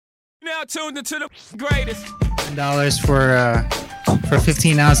now tuned into the greatest. $10 for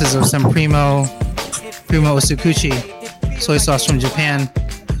 15 ounces of some Primo Usukuchi soy sauce from Japan.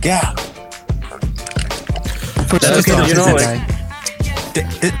 Yeah. That's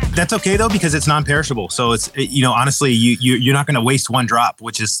that's okay though, because it's non-perishable. So it's, honestly, you're not going to waste one drop,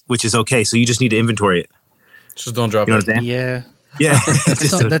 which is okay. So you just need to inventory it. Just don't drop it. Yeah. Yeah.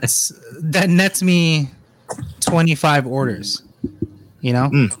 So that nets me 25 orders,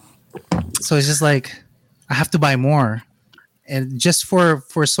 So it's just like I have to buy more, and just for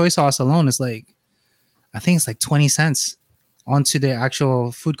soy sauce alone, it's like I think it's like 20 cents onto the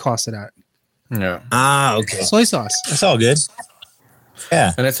actual food cost of that. Yeah. Okay. Soy sauce. That's all good.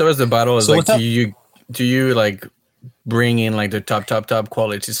 Yeah. And it's always the battle is So like, do you like bring in like the top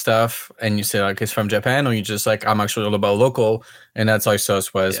quality stuff and you say like it's from Japan, or you just like, I'm actually all about local and that soy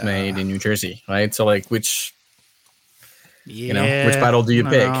sauce was made in New Jersey, right? So like which battle do you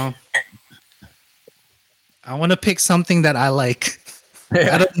pick? I want to pick something that I like.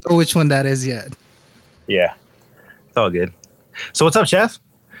 I don't know which one that is yet. Yeah. It's all good. So what's up, Chef?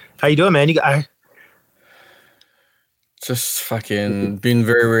 How you doing, man? Just fucking been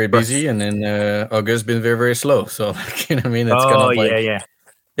very, very busy, and then August been very, very slow. So like, It's kind of like,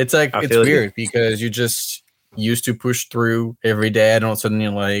 it's like it's weird because you just used to push through every day, and all of a sudden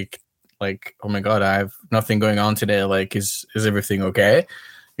you're like, oh my god, I have nothing going on today. Like, is everything okay?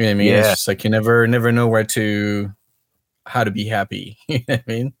 You know what I mean? Yeah. It's just like you never know how to be happy. You know what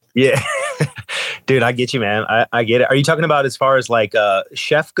I mean? Yeah. Dude, I get you, man. I get it. Are you talking about as far as like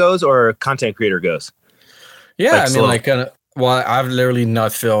chef goes or content creator goes? Yeah, I've literally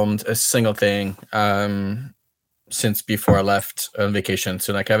not filmed a single thing since before I left on vacation.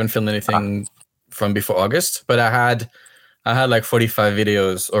 So like I haven't filmed anything from before August, but I had like 45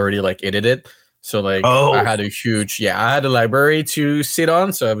 videos already like edited. So like I had I had a library to sit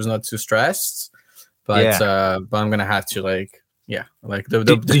on, so I was not too stressed. But but I'm gonna have to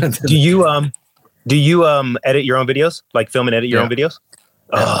do you edit your own videos? Like film and edit your own videos?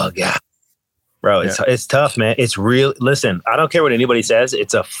 Oh yeah. Bro, it's tough, man. It's real. Listen, I don't care what anybody says.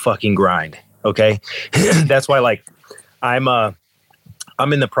 It's a fucking grind. Okay. That's why like I'm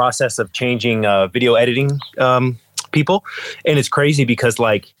in the process of changing video editing people. And it's crazy because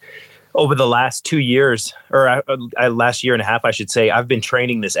like over the last 2 years or last year and a half, I should say, I've been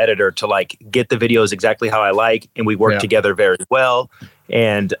training this editor to like get the videos exactly how I like. And we work together very well.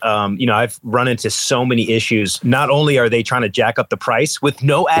 And, I've run into so many issues. Not only are they trying to jack up the price with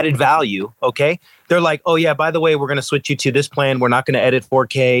no added value. Okay. They're like, oh yeah, by the way, we're going to switch you to this plan. We're not going to edit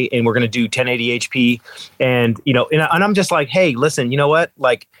 4K and we're going to do 1080 HP. And, and I'm just like, hey, listen, you know what?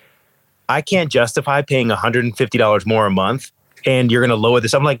 Like I can't justify paying $150 more a month. And you're going to lower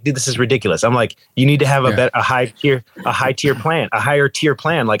this. I'm like, dude, this is ridiculous. I'm like, you need to have a high tier plan, a higher tier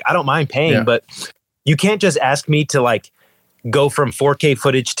plan. Like, I don't mind paying, but you can't just ask me to like go from 4K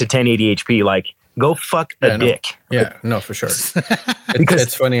footage to 1080 HP. Like, go fuck a dick. Yeah, no, for sure.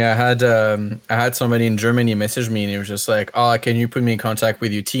 It's funny. I had somebody in Germany message me, and he was just like, "Oh, can you put me in contact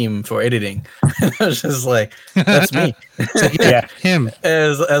with your team for editing?" And I was just like, "That's me." Him. I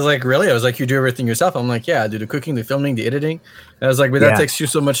was like, "Really?" I was like, "You do everything yourself?" I'm like, "Yeah, I do the cooking, the filming, the editing." And I was like, "But that takes you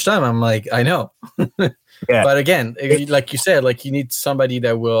so much time." I'm like, "I know." But again, like you said, like you need somebody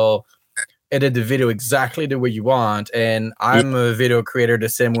that will edit the video exactly the way you want. And I'm a video creator the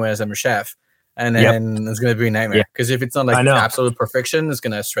same way as I'm a chef. And then it's going to be a nightmare. Because if it's not like absolute perfection, it's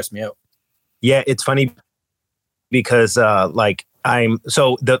going to stress me out. Yeah, it's funny because the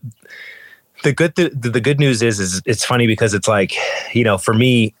good news is it's funny because it's like, for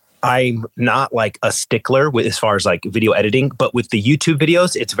me, I'm not like a stickler with as far as like video editing, but with the YouTube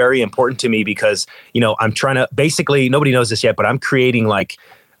videos, it's very important to me because, I'm trying to basically, nobody knows this yet, but I'm creating like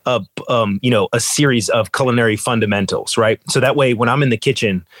a series of culinary fundamentals, right? So that way, when I'm in the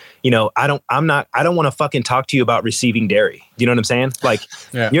kitchen, I don't want to fucking talk to you about receiving dairy. You know what I'm saying? Like,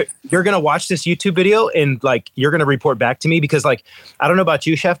 you're gonna watch this YouTube video and like you're gonna report back to me because like I don't know about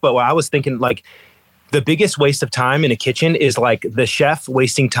you, chef, but I was thinking like the biggest waste of time in a kitchen is like the chef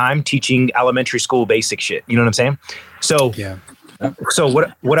wasting time teaching elementary school basic shit. You know what I'm saying? So So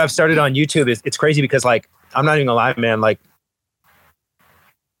what I've started on YouTube is it's crazy because like I'm not even gonna lie, man. Like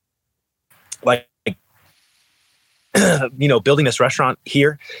building this restaurant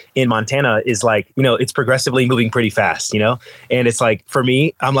here in Montana is like, it's progressively moving pretty fast, and it's like, for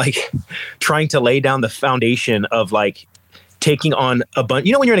me, I'm like trying to lay down the foundation of like taking on a bunch,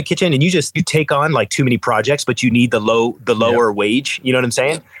 when you're in a kitchen and you take on like too many projects, but you need the lower wage, you know what I'm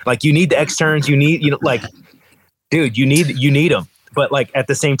saying? Like you need the externs, you need, like, dude, you need them. But like, at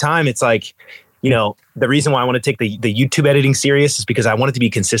the same time, it's like, the reason why I want to take the YouTube editing serious is because I want it to be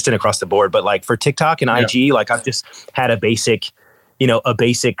consistent across the board. But like for TikTok and IG, like I've just had a basic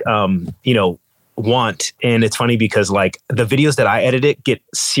want. And it's funny because like the videos that I edit get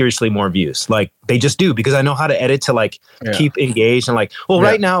seriously more views. Like they just do, because I know how to edit to like keep engaged and like,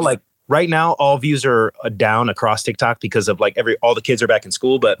 right now, all views are down across TikTok because of like all the kids are back in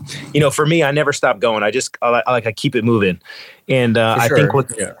school. But for me, I never stop going. I keep it moving. And I think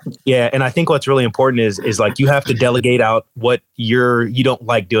and I think what's really important is like you have to delegate out what you don't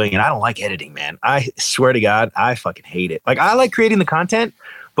like doing. And I don't like editing, man. I swear to God, I fucking hate it. Like I like creating the content,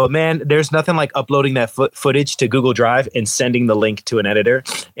 but man, there's nothing like uploading that footage to Google Drive and sending the link to an editor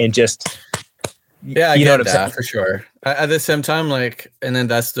and just. Yeah, I get that for sure. At the same time, like, and then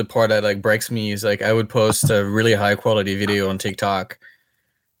that's the part that like breaks me is like I would post a really high quality video on TikTok,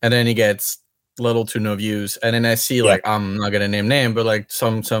 and then it gets little to no views, and then I see like I'm not gonna name, but like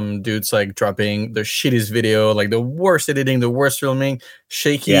some dudes like dropping the shittiest video, like the worst editing, the worst filming,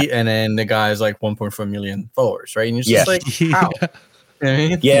 shaky, and then the guy's like 1.4 million followers, right? And you're just like, how? I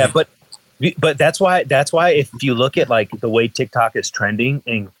mean? Yeah, but that's why if you look at like the way TikTok is trending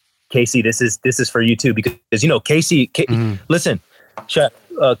and Casey, this is for you too, because Casey, listen, Chef,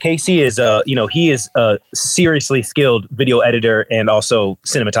 Casey is he is a seriously skilled video editor and also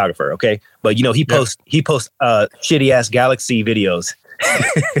cinematographer. Okay, but he posts shitty ass Galaxy videos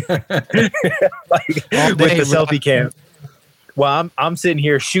like, with the selfie cam. Well, I'm sitting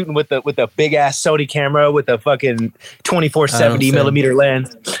here shooting with a big ass Sony camera with a fucking 24-70 millimeter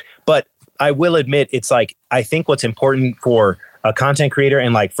lens. But I will admit, it's like I think what's important for a content creator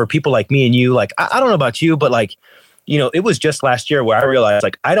and like for people like me and you, like I don't know about you, but like it was just last year where I realized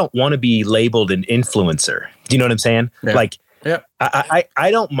like I don't want to be labeled an influencer. Do you know what I'm saying? Yeah. Like I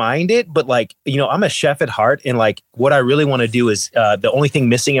don't mind it, but like I'm a chef at heart, and like what I really want to do is the only thing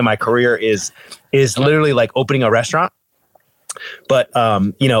missing in my career is literally like opening a restaurant. But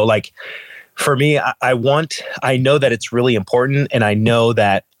like for me, I know that it's really important, and I know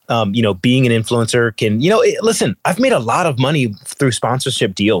that being an influencer can, listen, I've made a lot of money through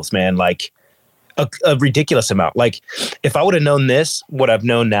sponsorship deals, man, like a ridiculous amount. Like if I would have known what I've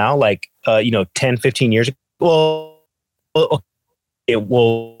known now, like, 10, 15 years ago,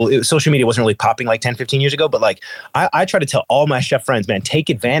 social media wasn't really popping like 10, 15 years ago, but like I try to tell all my chef friends, man, take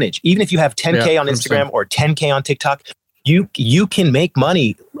advantage. Even if you have 10K on Instagram or 10K on TikTok, you can make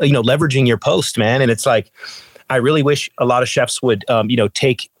money, leveraging your post, man. And it's like, I really wish a lot of chefs would,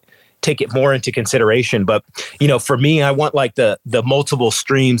 take it more into consideration. But, for me, I want like the multiple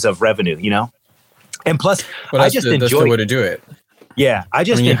streams of revenue, and plus I just enjoy. That's the way to do it. Yeah. I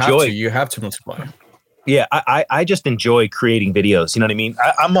just enjoy. You have to multiply. Yeah. I just enjoy creating videos. You know what I mean?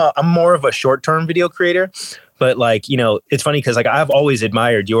 I'm more of a short-term video creator, but like, it's funny because like I've always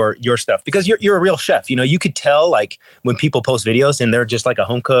admired your stuff because you're a real chef. You could tell like when people post videos and they're just like a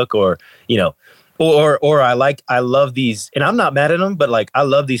home cook or, or I love these, and I'm not mad at them, but like I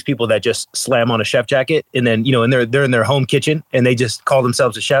love these people that just slam on a chef jacket and then and they're in their home kitchen and they just call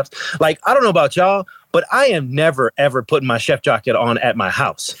themselves a chef. Like I don't know about y'all, but I am never ever putting my chef jacket on at my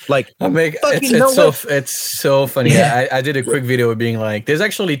house. Like it's so funny. Yeah. I did a quick video of being like, there's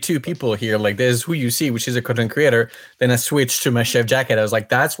actually two people here. Like there's who you see, which is a content creator. Then I switched to my chef jacket. I was like,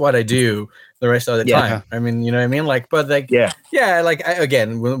 that's what I do the rest of the time. I mean, you know what I mean? Like, but like, like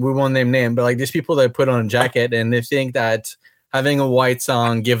again, we won't name, but like these people that put on a jacket and they think that having a white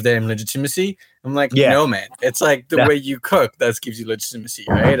song give them legitimacy. I'm like, no, man. It's like the way you cook that gives you legitimacy,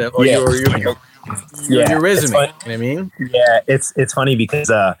 right? Or your resume. You know what I mean? Yeah, it's funny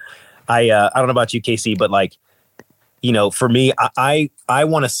because I don't know about you, Casey, but like, for me, I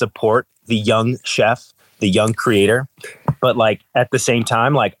want to support the young chef, the young creator. But like at the same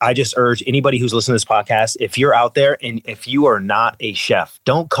time, like I just urge anybody who's listening to this podcast, if you're out there and if you are not a chef,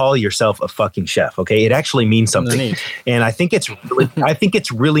 don't call yourself a fucking chef. Okay. It actually means something. And I think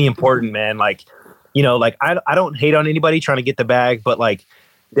it's really important, man. Like, like I don't hate on anybody trying to get the bag, but like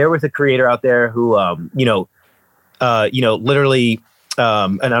there was a creator out there who, literally,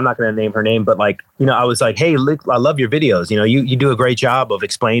 and I'm not going to name her name, but like, I was like, hey, look, I love your videos. You do a great job of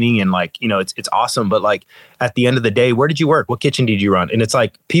explaining and like, it's awesome. But like at the end of the day, where did you work? What kitchen did you run? And it's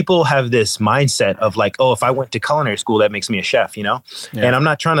like, people have this mindset of like, oh, if I went to culinary school, that makes me a chef, And I'm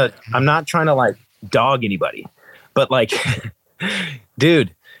not trying to like dog anybody, but like,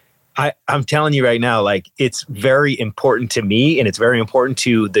 dude, I'm telling you right now, like it's very important to me and it's very important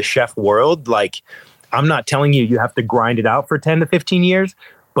to the chef world. Like, I'm not telling you have to grind it out for 10 to 15 years,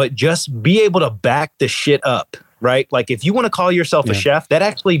 but just be able to back the shit up right? Like if you want to call yourself a chef, that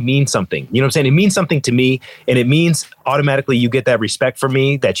actually means something. You know what I'm saying? It means something to me, and it means automatically you get that respect from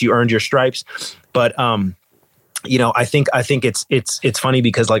me that you earned your stripes. But you know, I think it's funny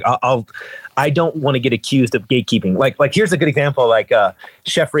because like I don't want to get accused of gatekeeping. Like here's a good example, like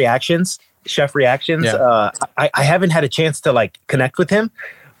Chef Reactions. I haven't had a chance to like connect with him,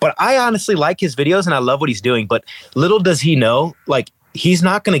 but I honestly like his videos and I love what he's doing. But little does he know, like he's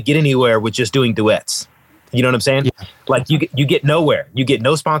not going to get anywhere with just doing duets. You know what I'm saying? Yeah. Like you get nowhere. You get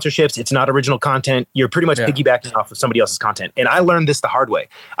no sponsorships. It's not original content. You're pretty much piggybacking off of somebody else's content. And I learned this the hard way.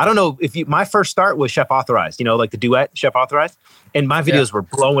 I don't know if my first start was Chef Authorized, you know, like the duet Chef Authorized, and my videos were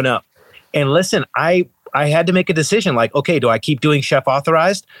blowing up. And listen, I had to make a decision like, okay, do I keep doing Chef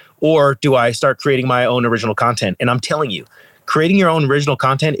Authorized or do I start creating my own original content? And I'm telling you, creating your own original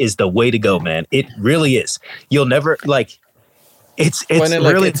content is the way to go, man. It really is. You'll never like it's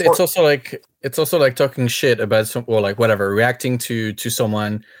also like talking shit about some, or like whatever, reacting to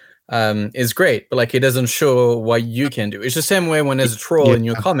someone is great, but like it doesn't show what you can do. It's the same way when there's a troll in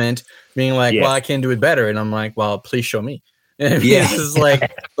your comment being like, well, I can do it better. And I'm like, well, please show me. This is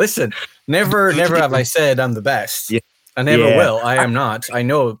like, listen, never have I said I'm the best. I never will. I am not. I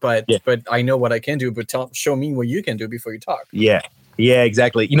know, but I know what I can do, but show me what you can do before you talk. Yeah,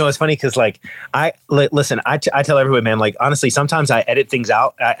 exactly. You know, it's funny because like I tell everyone, man, like honestly, sometimes I edit things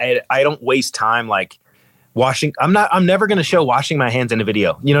out. I don't waste time like washing. I'm never going to show washing my hands in a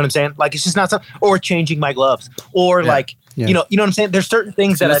video. You know what I'm saying? Like it's just not something, or changing my gloves or you know what I'm saying? There's certain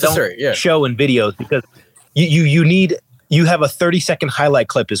things that I don't show in videos because you have a 30-second highlight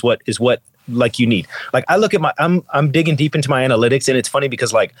clip is what like you need. Like I look at I'm digging deep into my analytics, and it's funny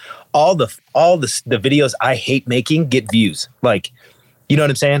because like all the videos I hate making get views. Like, you know what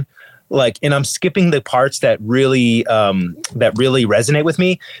I'm saying? Like, and I'm skipping the parts that really resonate with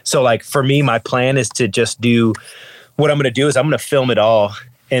me. So like for me, my plan is to just do what I'm going to do is I'm going to film it all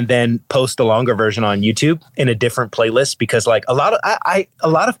and then post the longer version on YouTube in a different playlist, because like a lot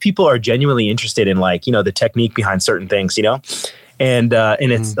of people are genuinely interested in like, you know, the technique behind certain things, you know? And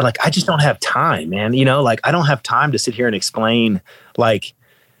it's like, I just don't have time, man. You know, like I don't have time to sit here and explain like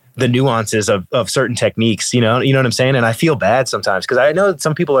the nuances of certain techniques, you know what I'm saying? And I feel bad sometimes because I know that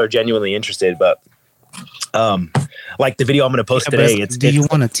some people are genuinely interested, but like the video I'm going to post today. Do you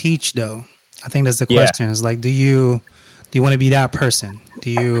want to teach though? I think that's the question is like, do you want to be that person? Do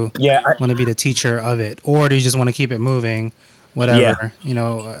you want to be the teacher of it? Or do you just want to keep it moving, whatever, you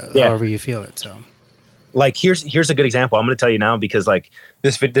know, however you feel it. So like, here's a good example. I'm going to tell you now because like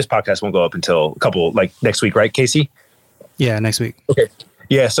this podcast won't go up until a couple, like next week, right, Casey? Yeah, next week. Okay.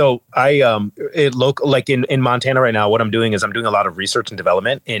 Yeah. So like in Montana right now, what I'm doing is I'm doing a lot of research and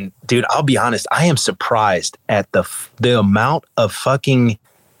development. And dude, I'll be honest, I am surprised at the amount of fucking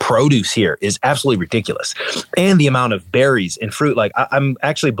produce here is absolutely ridiculous. And the amount of berries and fruit, like I'm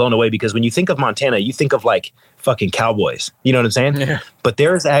actually blown away because when you think of Montana, you think of like fucking cowboys, you know what I'm saying? Yeah. But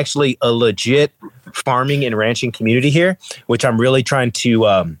there's actually a legit farming and ranching community here, which I'm really trying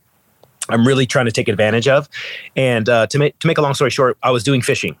to take advantage of. And to make a long story short, I was doing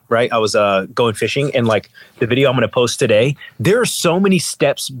fishing, right? I was going fishing, and like the video I'm going to post today, there are so many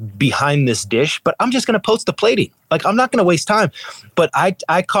steps behind this dish, but I'm just going to post the plating. Like I'm not going to waste time. But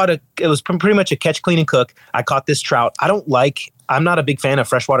I caught it was pretty much a catch, clean, and cook. I caught this trout. I'm not a big fan of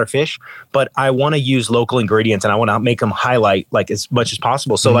freshwater fish, but I want to use local ingredients and I want to make them highlight like as much as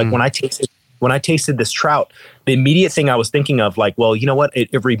possible. So like when I tasted this trout, the immediate thing I was thinking of, like, well, you know what?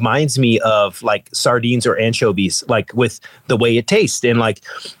 It reminds me of like sardines or anchovies, like with the way it tastes. And like,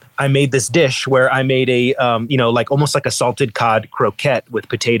 I made this dish where I made a, like almost like a salted cod croquette with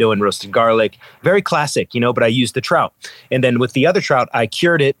potato and roasted garlic. Very classic, but I used the trout. And then with the other trout, I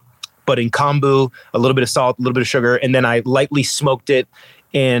cured it, but in kombu, a little bit of salt, a little bit of sugar. And then I lightly smoked it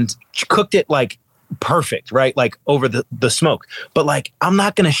and cooked it like perfect, right? Like over the smoke. But like, I'm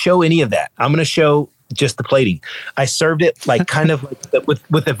not going to show any of that. I'm going to show just the plating. I served it like kind of like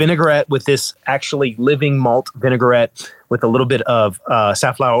with a vinaigrette, with this actually living malt vinaigrette with a little bit of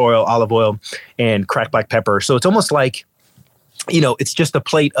safflower oil, olive oil, and cracked black pepper. So it's almost like, it's just a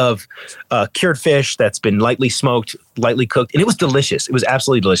plate of cured fish that's been lightly smoked, lightly cooked. And it was delicious. It was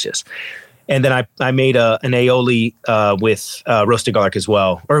absolutely delicious. And then I made an aioli with roasted garlic as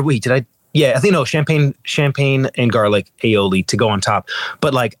well. Or wait, did I? Yeah, I think champagne and garlic aioli to go on top.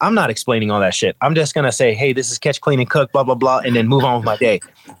 But like, I'm not explaining all that shit. I'm just going to say, hey, this is catch, clean, and cook, blah, blah, blah, and then move on with my day.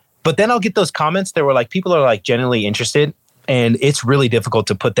 But then I'll get those comments that were like, people are like genuinely interested. And it's really difficult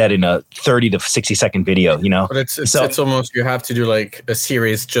to put that in a 30 to 60 second video, But it's almost, you have to do like a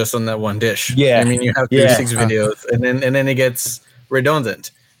series just on that one dish. Yeah. I mean, you have to do 6 videos and then it gets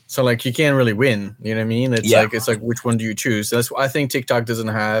redundant. So like you can't really win. You know what I mean? It's like which one do you choose? That's what I think TikTok doesn't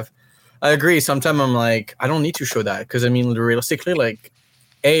have. I agree. Sometimes I'm like, I don't need to show that because I mean, realistically, like,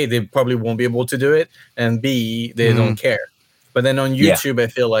 A, they probably won't be able to do it, and B, they don't care. But then on YouTube, I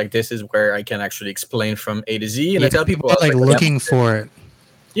feel like this is where I can actually explain from A to Z, and I tell people like looking for it.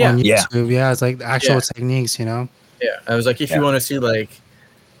 Yeah, on YouTube. Yeah, it's like the actual techniques, you know. Yeah, I was like, if you want to see like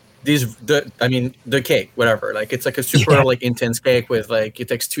the cake, whatever. Like it's like a super like intense cake with like it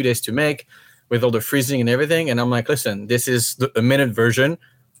takes 2 days to make, with all the freezing and everything. And I'm like, listen, this is a minute version.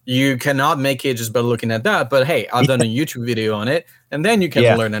 You cannot make it just by looking at that. But hey, I've done a YouTube video on it, and then you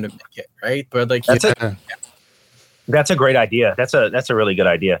can learn how to make it, right? But like that's a great idea. That's a really good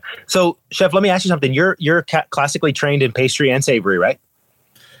idea. So, Chef, let me ask you something. You're classically trained in pastry and savory, right?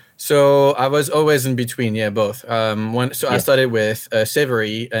 So I was always in between, both. I started with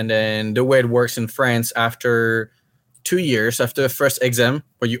savory, and then the way it works in France, after 2 years, after the first exam,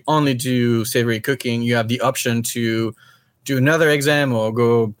 where you only do savory cooking, you have the option to do another exam or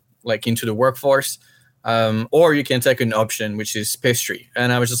go like into the workforce, or you can take an option which is pastry.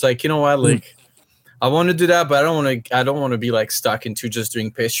 And I was just like, you know what, like I want to do that, but I don't want to be like stuck into just doing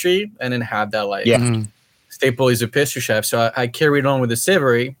pastry and then have that like staple is a pastry chef. So I carried on with the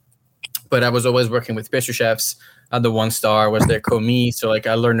savory. But I was always working with pastry chefs at the One Star, was their commis, so like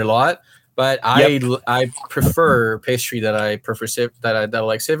I learned a lot. But I prefer pastry that I that I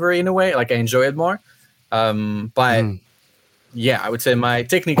like savory in a way, like I enjoy it more. But I would say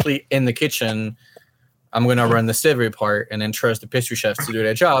technically in the kitchen, I'm gonna run the savory part and then trust the pastry chefs to do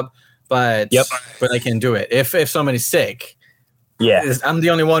their job. But I can do it if somebody's sick. Yeah, I'm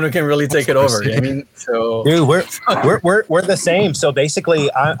the only one who can really take it over. I mean, so dude, we're the same. So basically,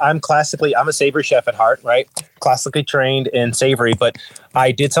 I'm a savory chef at heart, right? Classically trained in savory, but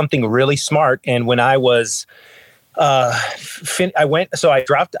I did something really smart. And when I was, I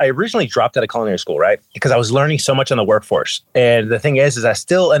originally dropped out of culinary school, right? Because I was learning so much on the workforce. And the thing is I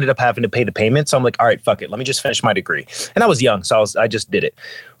still ended up having to pay the payment. So I'm like, all right, fuck it, let me just finish my degree. And I was young, so I just did it.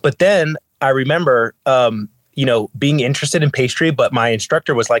 But then I remember, being interested in pastry, but my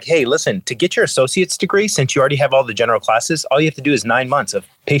instructor was like, hey, listen, to get your associate's degree, since you already have all the general classes, all you have to do is 9 months of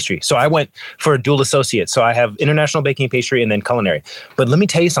pastry. So I went for a dual associate. So I have international baking pastry and then culinary. But let me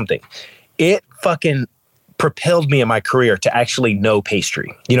tell you something. It fucking propelled me in my career to actually know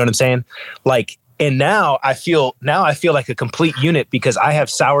pastry. You know what I'm saying? Like, and now I feel like a complete unit because I have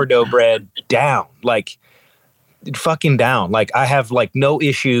sourdough bread down. Like, fucking down. Like I have like no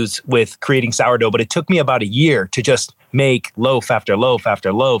issues with creating sourdough, but it took me about a year to just make loaf after loaf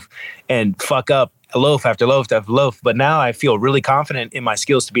after loaf and fuck up a loaf after loaf after loaf. But now I feel really confident in my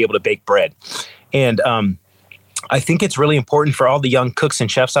skills to be able to bake bread. And I think it's really important for all the young cooks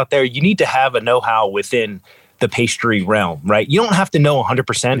and chefs out there. You need to have a know-how within the pastry realm, right? You don't have to know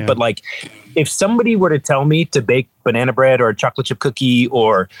 100%, but like if somebody were to tell me to bake banana bread or a chocolate chip cookie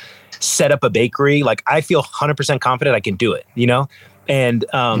or set up a bakery, like I feel 100% confident I can do it, you know? And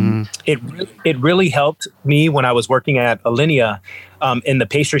it really helped me when I was working at Alinea, and the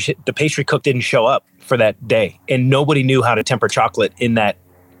pastry cook didn't show up for that day, and nobody knew how to temper chocolate in the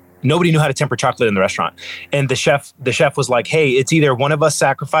restaurant. And the chef was like, hey, it's either one of us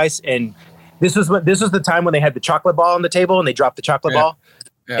sacrifice. And this was the time when they had the chocolate ball on the table and they dropped the chocolate ball.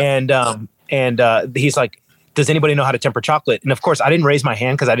 Yeah. And he's like, does anybody know how to temper chocolate? And of course I didn't raise my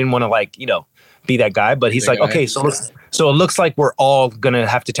hand because I didn't want to be that guy, but he's like, okay, so it looks like we're all going to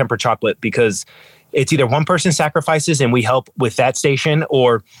have to temper chocolate because it's either one person sacrifices and we help with that station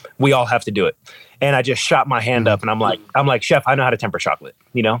or we all have to do it. And I just shot my hand up and I'm like, chef, I know how to temper chocolate,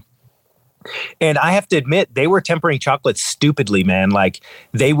 you know? And I have to admit, they were tempering chocolate stupidly, man. Like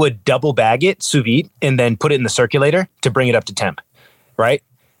they would double bag it, sous vide, and then put it in the circulator to bring it up to temp, right?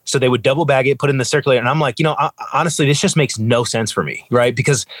 So they would double bag it, put it in the circulator. And I'm like, honestly, this just makes no sense for me, right?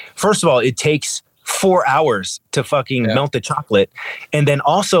 Because first of all, it takes 4 hours to fucking melt the chocolate. And then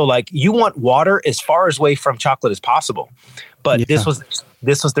also like you want water as far away from chocolate as possible. But this was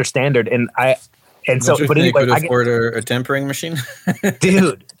their standard. And order a tempering machine?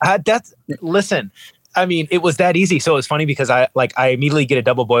 Dude, listen. I mean, it was that easy. So it was funny because I immediately get a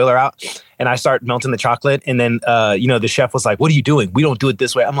double boiler out and I start melting the chocolate. And then, the chef was like, what are you doing? We don't do it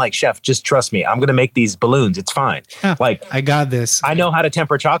this way. I'm like, chef, just trust me. I'm going to make these balloons. It's fine. Like, I got this. I know how to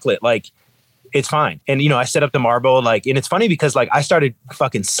temper chocolate. Like, it's fine. And, I set up the marble, and it's funny because I started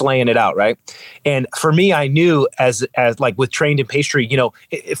fucking slaying it out. Right. And for me, I knew as with trained in pastry,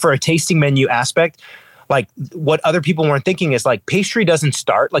 for a tasting menu aspect, like what other people weren't thinking is like pastry doesn't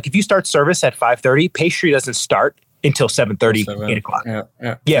start. Like if you start service at 5:30, pastry doesn't start until 7:30, 8 o'clock.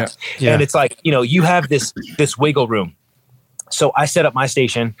 Yeah. And it's like, you have this wiggle room. So I set up my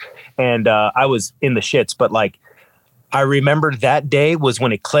station, and I was in the shits, but like, I remember that day was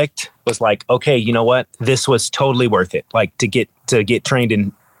when it clicked, was like, okay, you know what? This was totally worth it. Like to get trained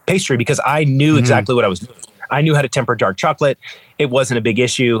in pastry, because I knew exactly what I was doing. I knew how to temper dark chocolate. It wasn't a big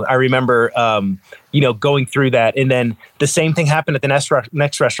issue. I remember, going through that. And then the same thing happened at the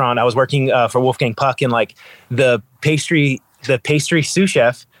next restaurant. I was working for Wolfgang Puck, and like the pastry sous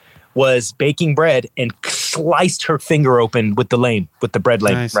chef was baking bread and sliced her finger open with the bread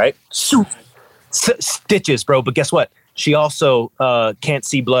lame, nice. Right? Stitches, bro. But guess what? She also can't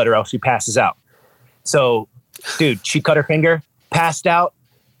see blood, or else she passes out. So, dude, she cut her finger, passed out,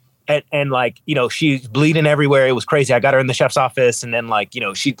 and like, she's bleeding everywhere. It was crazy. I got her in the chef's office, and then like,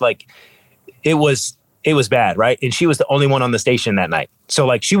 she like, it was bad, right? And she was the only one on the station that night. So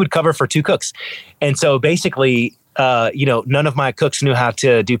like, she would cover for 2 cooks. And so basically, none of my cooks knew how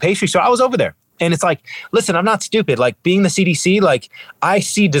to do pastry. So I was over there. And it's like, listen, I'm not stupid. Like being the CDC, like I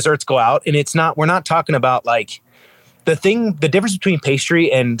see desserts go out, and we're not talking about like the difference between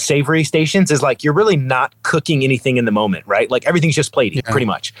pastry and savory stations is like, you're really not cooking anything in the moment, right? Like everything's just plating pretty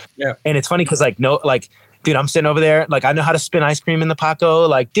much. Yeah. And it's funny because dude, I'm sitting over there. Like I know how to spin ice cream in the Paco.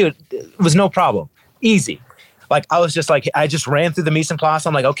 Like, dude, it was no problem. Easy. Like I was just like, I just ran through the mise en place.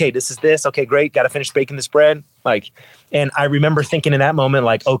 I'm like, okay, this is this. Okay, great. Got to finish baking this bread. Like, and I remember thinking in that moment,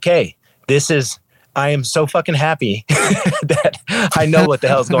 like, okay, I am so fucking happy that I know what the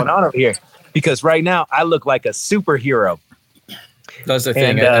hell's going on over here, because right now I look like a superhero. That's the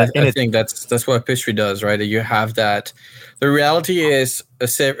thing. I think that's what pastry does, right? You have that. The reality is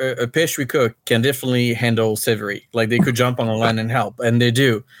a pastry cook can definitely handle savory. Like they could jump on the line and help, and they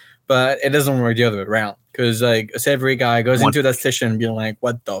do, but it doesn't work the other way around. Because like a savory guy goes into that station being like,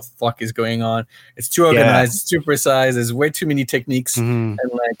 "What the fuck is going on? It's too organized, it's too precise. There's way too many techniques." And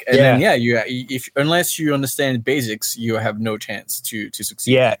unless you understand basics, you have no chance to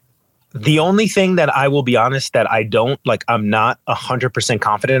succeed. Yeah. The only thing that I will be honest that I'm not 100%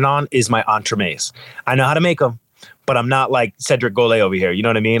 confident on is my entremets. I know how to make them, but I'm not like Cedric Goulet over here. You know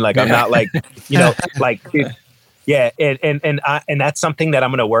what I mean? Like I'm not like, like. Dude, yeah, and that's something that I'm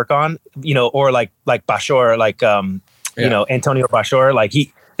gonna work on, or like Bashor, Antonio Bashor, like is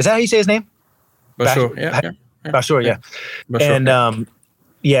that how you say his name? Bashor, Bashor, yeah. Bashor,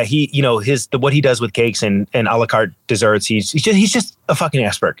 and he, what he does with cakes and a la carte desserts, he's just a fucking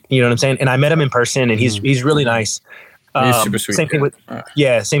expert. You know what I'm saying? And I met him in person, and he's really nice. He's super sweet. Same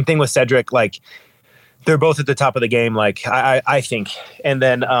thing with Cedric. Like they're both at the top of the game, like I think. And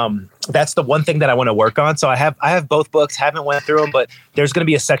then that's the one thing that I want to work on. So I have both books, haven't went through them, but there's going to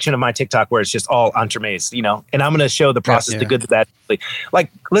be a section of my TikTok where it's just all entremets, and I'm going to show the process, the good, the bad. Like,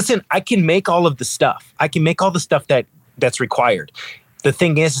 listen, I can make all of the stuff. I can make all the stuff that's required. The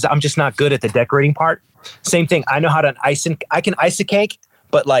thing is I'm just not good at the decorating part. Same thing. I know how to I can ice a cake,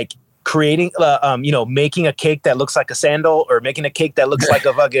 but like creating, making a cake that looks like a sandal, or making a cake that looks like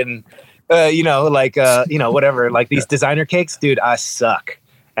a fucking, whatever, like these designer cakes, dude, I suck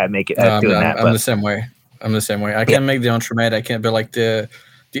at doing that. I'm the same way. I can't make the entremet. I can't, but like the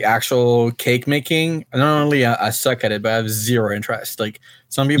actual cake making, not only I suck at it, but I have zero interest. Like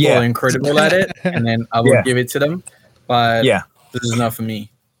some people are incredible at it, and then I will give it to them. But this is not for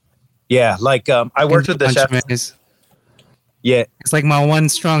me. Yeah, like I worked with the chef. Yeah, it's like my one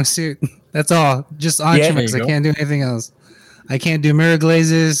strong suit. That's all. Just entremets. I can't do anything else. I can't do mirror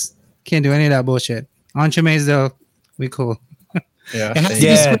glazes. Can't do any of that bullshit. Entremets though, we cool. Well,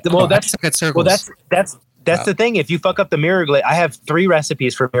 that's the thing. If you fuck up the mirror glaze, I have 3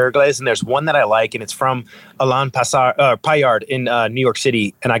 recipes for mirror glaze, and there's one that I like, and it's from Alain Paillard in New York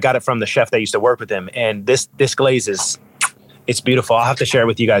City, and I got it from the chef that used to work with him. And this glaze it's beautiful. I'll have to share it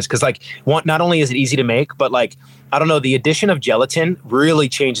with you guys, because like not only is it easy to make, but like I don't know, the addition of gelatin really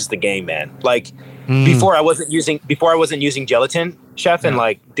changes the game, man. Like before I wasn't using gelatin, chef, and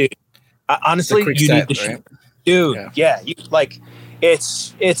like, dude, honestly, you need to, dude. Yeah, you like.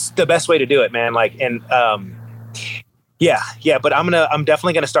 It's the best way to do it, man. Like, and but I'm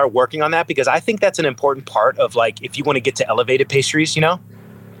definitely gonna start working on that, because I think that's an important part of like, if you want to get to elevated pastries,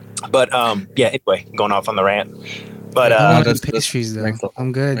 But anyway, going off on the rant. But pastries though,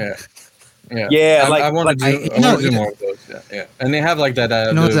 I'm good. Yeah. I want to do more of those. Yeah. And they have like that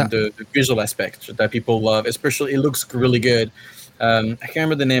the visual aspect that people love, especially. It looks really good. I can't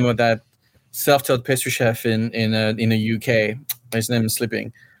remember the name of that self-taught pastry chef in the UK. His name is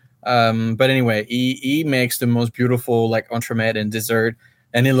slipping. But anyway, he makes the most beautiful like entremet and dessert,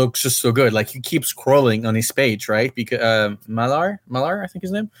 and it looks just so good. Like you keep scrolling on his page, right? Because Malar, I think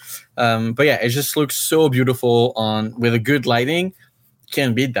his name. But yeah, it just looks so beautiful with a good lighting.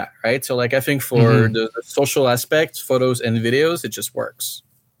 can't beat that, right? So like I think for the social aspects, photos and videos, it just works.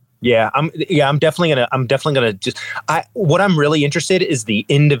 I'm definitely gonna just what I'm really interested is the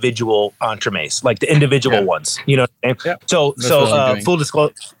individual entremets, like the individual ones, you know what I mean? So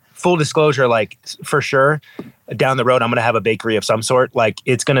full disclosure, like for sure down the road I'm gonna have a bakery of some sort. Like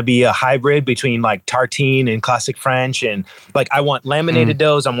it's gonna be a hybrid between like tartine and classic French, and like I want laminated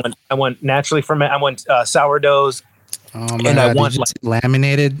doughs, I want naturally fermented, I want sourdoughs. Oh my God, I want like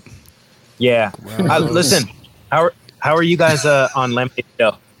laminated. Yeah. Listen, how are you guys on laminated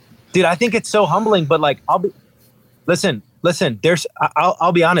dough? Dude, I think it's so humbling, but like, listen,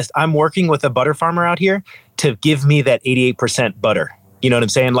 I'll be honest. I'm working with a butter farmer out here to give me that 88% butter. You know what I'm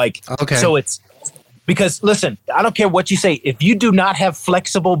saying? Like, okay. So it's because listen, I don't care what you say. If you do not have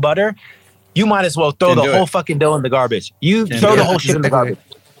flexible butter, you might as well throw the whole fucking dough in the garbage. You throw the whole shit in the garbage.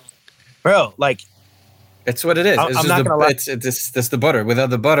 Bro, like. It's what it is. I'm not gonna lie. It's the butter. Without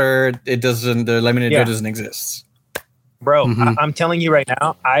the butter, the laminated dough doesn't exist. Bro, I'm telling you right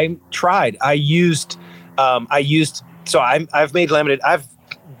now, I tried. I've made laminated. I've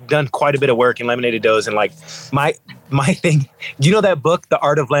done quite a bit of work in laminated doughs, and like my thing. Do you know that book, The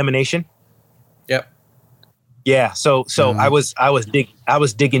Art of Lamination? Yep. Yeah. So I was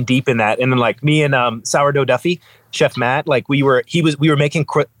digging deep in that, and then like me and Sourdough Duffy, Chef Matt, like we were making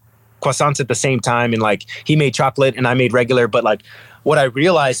croissants at the same time, and like he made chocolate and I made regular, but like what I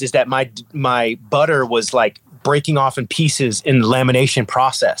realized is that my butter was like breaking off in pieces in the lamination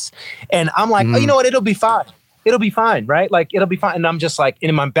process. And I'm like, oh, you know what? It'll be fine. It'll be fine, right? Like it'll be fine. And I'm just like,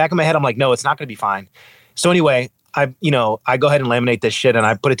 in my back of my head, I'm like, no, it's not going to be fine. So anyway, I go ahead and laminate this shit and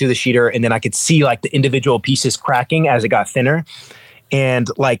I put it through the sheeter, and then I could see like the individual pieces cracking as it got thinner. And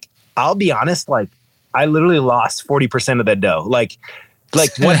like, I'll be honest, like I literally lost 40% of that dough. Like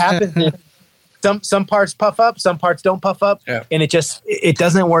what happens? Some parts puff up, some parts don't puff up, and it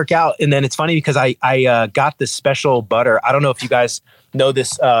doesn't work out. And then it's funny because I got this special butter. I don't know if you guys know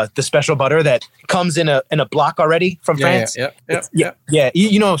this, the special butter that comes in a block already from France. Yeah.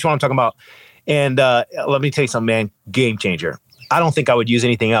 You know what I'm talking about. And let me tell you something, man, game changer. I don't think I would use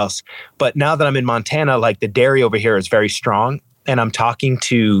anything else. But now that I'm in Montana, like the dairy over here is very strong. And I'm talking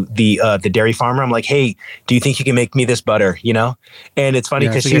to the dairy farmer. I'm like, hey, do you think you can make me this butter? You know? And it's funny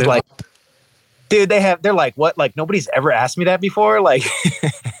because she's like, dude, they're like, what? Like nobody's ever asked me that before. Like,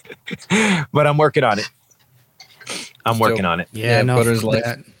 but I'm working on it. I'm working on it. Yeah, no, butter's like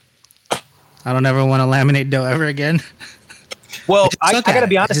that. I don't ever want to laminate dough ever again. Well, I gotta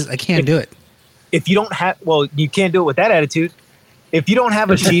be honest. I can't do it. If you don't have, you can't do it with that attitude. If you don't have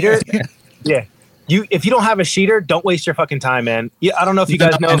a sheeter, if you don't have a sheeter, don't waste your fucking time, man. Yeah, I don't know if you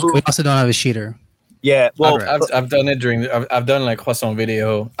guys know. We also don't have a sheeter. Yeah, well, I've done it I've done like croissant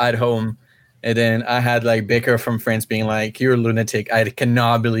video at home. And then I had like Baker from France being like, "You're a lunatic. I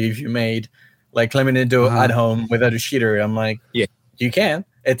cannot believe you made like laminated dough at home without a sheeter." I'm like, "Yeah, you can.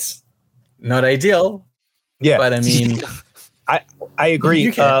 It's not ideal." Yeah, but I mean, I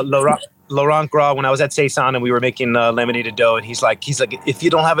agree. Laurent Gras, when I was at Saison and we were making laminated dough, and he's like, if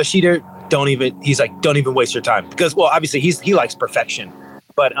you don't have a sheeter, don't even waste your time, because obviously he likes perfection.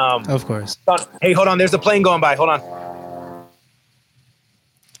 But of course. Hey, hold on. There's a plane going by. Hold on.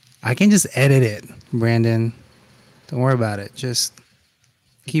 I can just edit it, Brandon. Don't worry about it. Just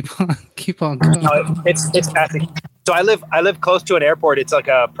keep on going. No, it's classic. So I live close to an airport. It's like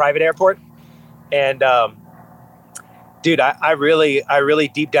a private airport, and dude, I really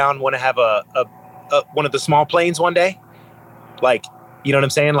deep down want to have a one of the small planes one day. Like, you know what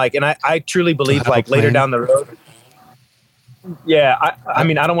I'm saying? Like, and I truly believe like later down the road. Yeah, I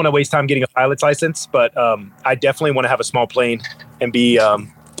mean, I don't want to waste time getting a pilot's license, but I definitely want to have a small plane and be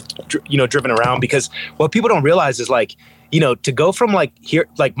driven around, because what people don't realize is like, to go from like here,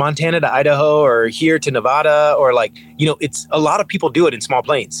 like Montana to Idaho, or here to Nevada, or like, it's a lot of people do it in small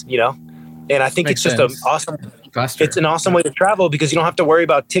planes, and I think it's just it's an awesome way to travel, because you don't have to worry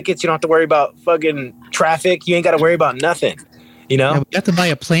about tickets. You don't have to worry about fucking traffic. You ain't got to worry about nothing, Yeah, we have to buy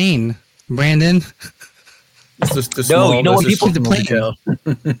a plane, Brandon. No, you know what people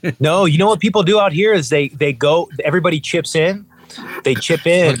No, you know what people do out here is they go, everybody chips in. They chip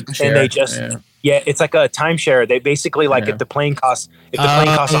in and they just it's like a timeshare. They basically like if the plane costs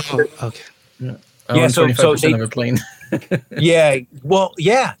okay. So they have a plane. Jeez.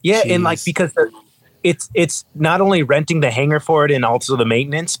 And like, because it's not only renting the hangar for it and also the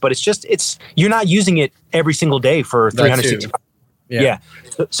maintenance, but it's you're not using it every single day for 365. Yeah.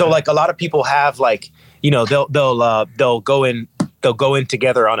 So like a lot of people have like, they'll go in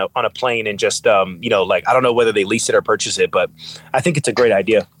together on a plane and just like, I don't know whether they lease it or purchase it, but I think it's a great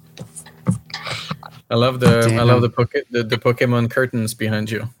idea. I love the Pokemon curtains behind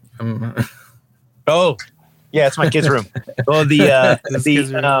you. Oh, yeah, it's my kids' room. Well, the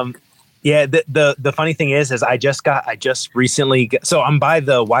funny thing is I just recently so I'm by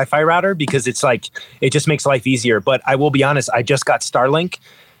the Wi-Fi router because it's like it just makes life easier. But I will be honest, I just got Starlink,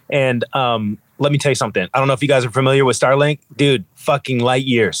 and let me tell you something. I don't know if you guys are familiar with Starlink, dude. Fucking light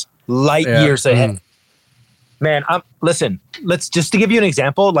years ahead. Man, let's just to give you an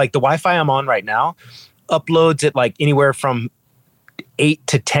example, like the Wi-Fi I'm on right now uploads at like anywhere from 8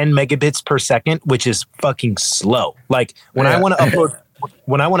 to 10 megabits per second, which is fucking slow. Like when I want to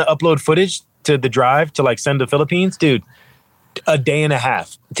upload footage to the drive to like send to Philippines, dude, a day and a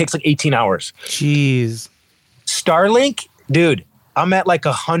half. It takes like 18 hours. Jeez. Starlink, dude, I'm at like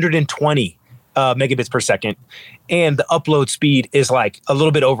 120 megabits per second. And the upload speed is like a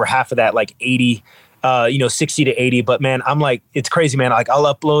little bit over half of that, like 80, 60 to 80. But man, I'm like, it's crazy, man. Like I'll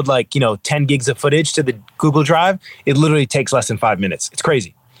upload like, 10 gigs of footage to the Google Drive. It literally takes less than 5 minutes. It's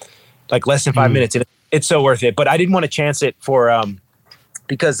crazy. Like less than 5 minutes. It's so worth it. But I didn't want to chance it for,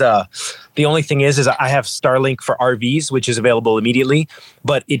 because the only thing is I have Starlink for RVs, which is available immediately,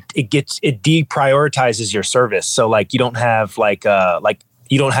 but it deprioritizes your service. So like you don't have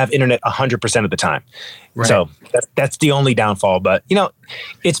you don't have internet 100% of the time. Right. So that's the only downfall, but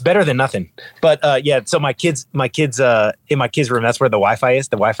it's better than nothing. But so my kids in my kids' room, that's where the Wi-Fi is,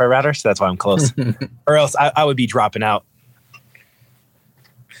 the Wi-Fi router. So that's why I'm close, or else I would be dropping out.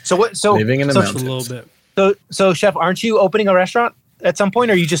 So what? So living in the mountains. A little bit. So Chef, aren't you opening a restaurant at some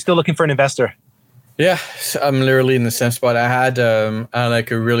point, or are you just still looking for an investor? Yeah, so I'm literally in the same spot. I had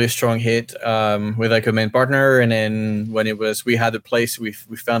like a really strong hit with like a main partner, and then when we had a place, we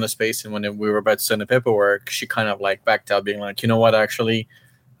found a space, and when we were about to send the paperwork, she kind of like backed out, being like, you know what, actually,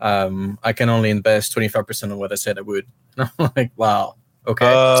 I can only invest 25% of what I said I would. And I'm like, wow,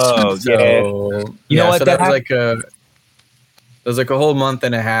 okay. Oh, so, yeah. So that was like a whole month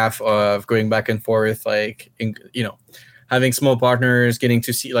and a half of going back and forth, like having small partners, getting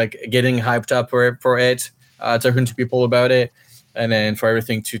to see, like, getting hyped up for it, talking to people about it, and then for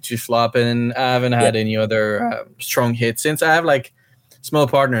everything to flop. And I haven't had any other strong hits since. I have like small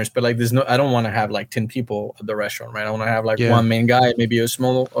partners, but like I don't want to have like 10 people at the restaurant, right? I want to have like one main guy, maybe a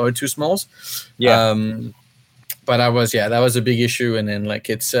small or two smalls. Yeah. But that was a big issue. And then like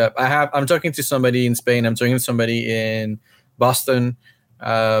I'm talking to somebody in Spain. I'm talking to somebody in Boston.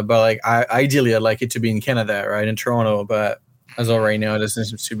 But like ideally I'd like it to be in Canada, right, in Toronto, but as of right now it doesn't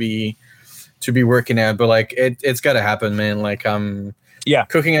seem to be working out. But like it's got to happen, man. Like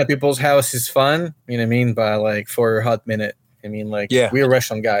cooking at people's house is fun, you know what I mean, but like for a hot minute, I mean, like we're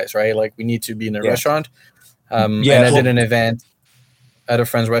restaurant guys, right? Like we need to be in a restaurant. And I did an event at a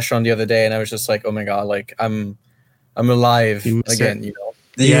friend's restaurant the other day, and I was just like, oh my god, like I'm alive again,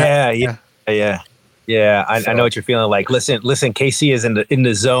 Yeah, I know what you're feeling. Like, listen, Casey is in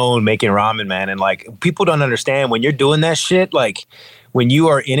the zone making ramen, man. And like, people don't understand when you're doing that shit. Like, when you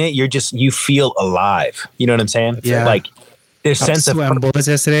are in it, you feel alive. You know what I'm saying? Yeah. Like, there's sense of bullets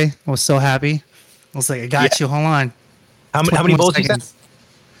yesterday. I was so happy. I was like, I got you. Hold on. How many bowls you said?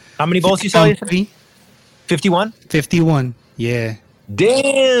 How many bowls you saw yesterday? 51? 51. Yeah.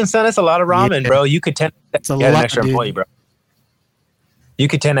 Damn, son, that's a lot of ramen, bro. You could 10. That's a lot, an extra employee, bro. You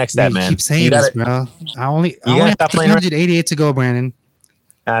could 10x that, man. Keep saying this, bro. I only have 388 to go, Brandon.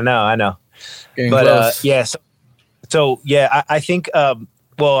 I know. Getting but close. I think.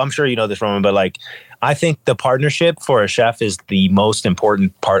 Well, I'm sure you know this, Roman, but like, I think the partnership for a chef is the most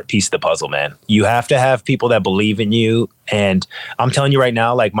important piece of the puzzle, man. You have to have people that believe in you, and I'm telling you right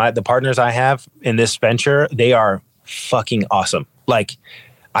now, like the partners I have in this venture, they are fucking awesome. Like,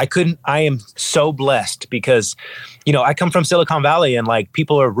 I am so blessed because, I come from Silicon Valley, and like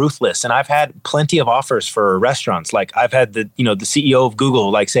people are ruthless, and I've had plenty of offers for restaurants. Like I've had the CEO of Google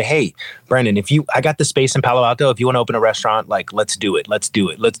like say, hey, Brandon, I got the space in Palo Alto, if you want to open a restaurant, like, let's do it.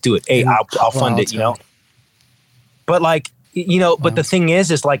 Hey, I'll fund it, But like, but the thing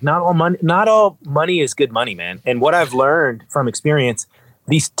is like not all money is good money, man. And what I've learned from experience,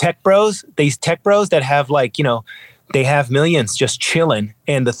 these tech bros that have like, they have millions just chilling.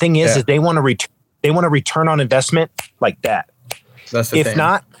 And the thing is they want to return on investment like that. That's the thing. If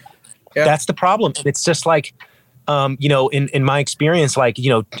not, that's the problem. And it's just like, in my experience, like,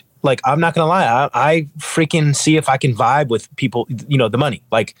 like, I'm not going to lie. I freaking see if I can vibe with people, the money.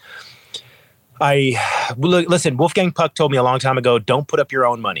 Like listen, Wolfgang Puck told me a long time ago, don't put up your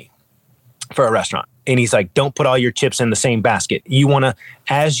own money for a restaurant. And he's like, don't put all your chips in the same basket. You want to,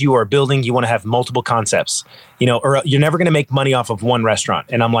 as you are building, you want to have multiple concepts, or you're never going to make money off of one restaurant.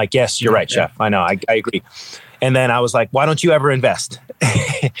 And I'm like, yes, you're right, chef. I know. I agree. And then I was like, why don't you ever invest?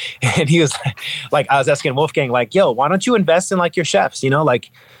 and he was like, I was asking Wolfgang, like, yo, why don't you invest in like your chefs? You know,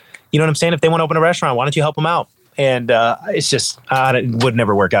 like, you know what I'm saying? If they want to open a restaurant, why don't you help them out? And it's just, it would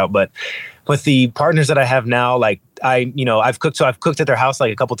never work out. But with the partners that I have now, like I've cooked at their house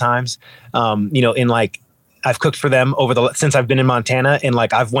like a couple times, in like, I've cooked for them since I've been in Montana. And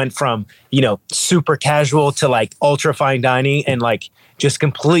like, I've went from, super casual to like ultra fine dining and like just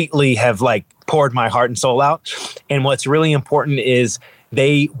completely have like poured my heart and soul out. And what's really important is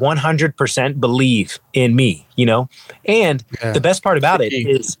they 100% believe in me, and the best part about it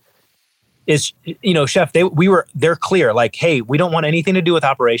is, chef, they're clear, like, hey, we don't want anything to do with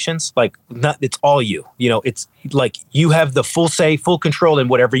operations. Like, it's all you, it's like you have the full control in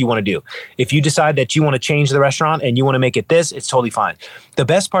whatever you want to do. If you decide that you want to change the restaurant and you want to make it this, it's totally fine. The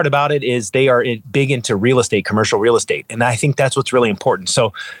best part about it is they are big into real estate, commercial real estate. And I think that's what's really important.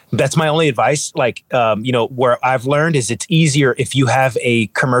 So that's my only advice. Like, where I've learned is it's easier if you have a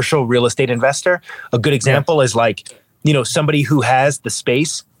commercial real estate investor. A good example is like, somebody who has the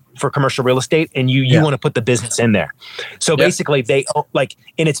space for commercial real estate and you want to put the business in there. So basically they like,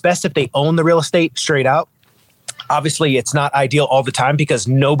 and it's best if they own the real estate straight out. Obviously it's not ideal all the time because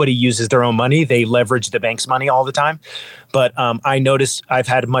nobody uses their own money. They leverage the bank's money all the time. But I noticed I've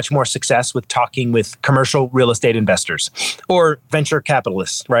had much more success with talking with commercial real estate investors or venture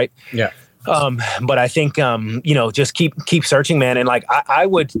capitalists. Right. Yeah. But I think, just keep searching, man. And like, I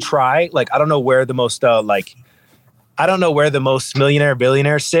would try, like, I don't know where the most millionaire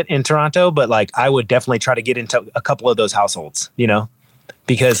billionaires sit in Toronto, but like I would definitely try to get into a couple of those households,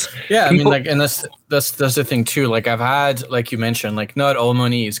 because I mean, like, and that's the thing too. Like I've had, like you mentioned, like not all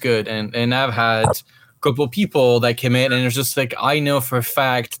money is good, and I've had a couple people that came in and it's just like, I know for a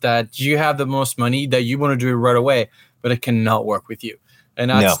fact that you have the most money, that you want to do it right away, but it cannot work with you. And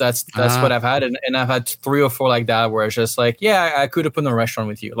that's what I've had, and I've had 3 or 4 like that where it's just like, yeah, I could open a restaurant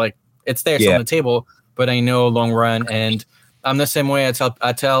with you, like it's there, it's on the table. But I know long run, and I'm the same way. I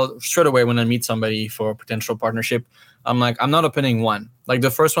tell straight away when I meet somebody for a potential partnership, I'm like, I'm not opening one. Like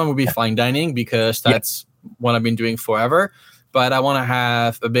the first one would be fine dining because that's what I've been doing forever. But I want to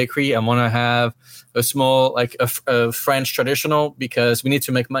have a bakery. I want to have a small, like a French traditional, because we need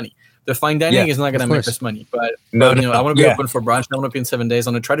to make money. The fine dining is not going to make us money, but I want to be open for brunch. I want to open 7 days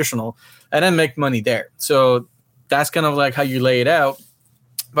on a traditional, and then make money there. So that's kind of like how you lay it out.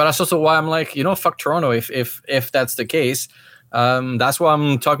 But that's also why I'm like, fuck Toronto. If that's the case, that's why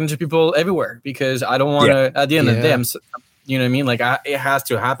I'm talking to people everywhere, because I don't want to. At the end of the day, you know what I mean? Like it has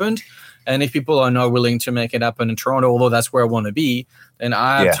to happen. And if people are not willing to make it happen in Toronto, although that's where I want to be, then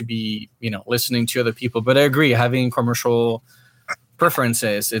I have to be, listening to other people. But I agree, having commercial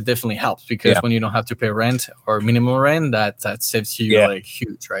preferences, it definitely helps, because when you don't have to pay rent or minimum rent, that saves you like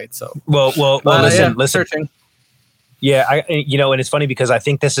huge, right? So well, listen. Searching. Yeah, and it's funny because I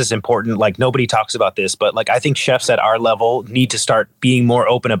think this is important. Like nobody talks about this, but like I think chefs at our level need to start being more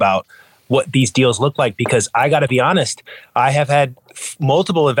open about what these deals look like, because I got to be honest, I have had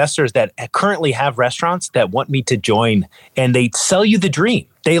multiple investors that currently have restaurants that want me to join, and they sell you the dream.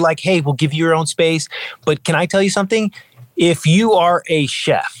 They like, hey, we'll give you your own space. But can I tell you something? If you are a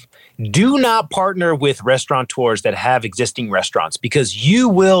chef, do not partner with restaurateurs that have existing restaurants, because you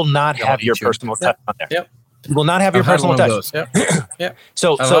will not have your personal touch on there. Yep. You will not have your personal touch. Yeah.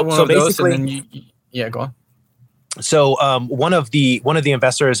 So basically, go on. So one of the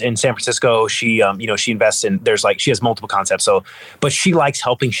investors in San Francisco, she invests in, she has multiple concepts. So, but she likes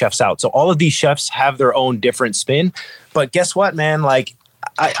helping chefs out. So all of these chefs have their own different spin. But guess what, man? Like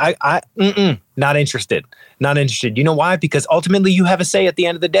I not interested. Not interested. You know why? Because ultimately you have a say at the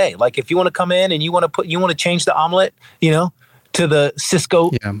end of the day. Like if you want to come in and you want to change the omelet, to the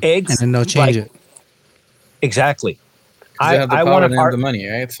Cisco eggs, and then they'll change it. Exactly. I want to the money,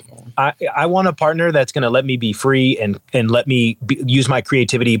 right? So. I want a partner that's going to let me be free and let me use my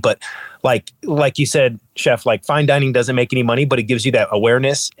creativity. But like you said, chef, like fine dining doesn't make any money, but it gives you that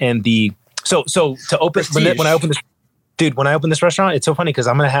awareness and so to open when I open this restaurant, it's so funny because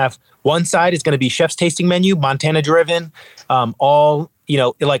I'm going to have one side is going to be chef's tasting menu, Montana driven, dude,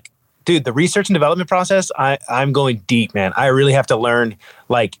 the research and development process, I'm going deep, man. I really have to learn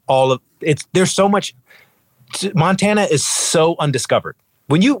like all of it's. There's so much. Montana is so undiscovered.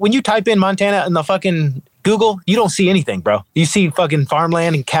 When you type in Montana in the fucking Google, you don't see anything, bro. You see fucking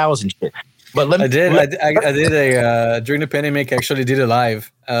farmland and cows and shit. But I did a during the pandemic. I actually did a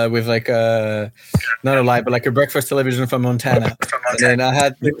live with like not a live, but like a breakfast television from Montana. And I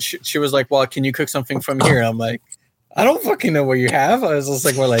had she was like, "Well, can you cook something from here?" I'm like, "I don't fucking know what you have." I was just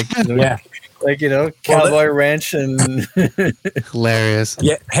like, "Well, like Cowboy Ranch and hilarious."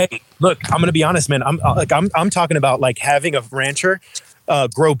 Yeah. Hey, look, I'm gonna be honest, man. I'm talking about like having a rancher.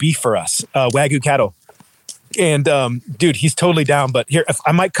 grow beef for us, Wagyu cattle. And dude, he's totally down. But here,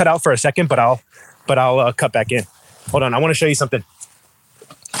 I might cut out for a second, but I'll cut back in. Hold on, I want to show you something.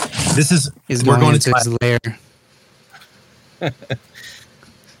 We're going into his lair.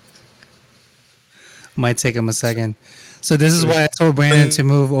 Might take him a second. So this is why I told Brandon to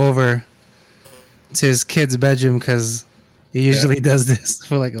move over to his kid's bedroom, because he usually does this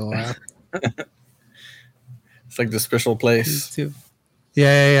for like a while. It's like the special place.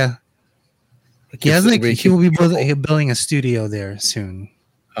 Yeah. He will be building a studio there soon.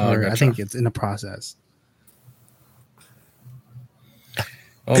 Gotcha. I think it's in the process.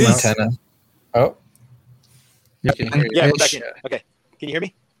 Oh, Montana. Oh. Yeah, we're back in. Okay. Can you hear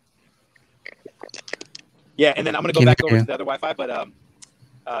me? Yeah, and then I'm going to go back over to the other Wi-Fi,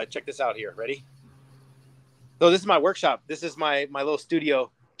 but check this out here. Ready? So this is my workshop. This is my little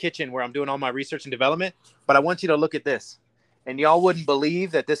studio kitchen where I'm doing all my research and development. But I want you to look at this. And y'all wouldn't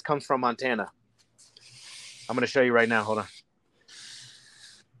believe that this comes from Montana. I'm going to show you right now. Hold on.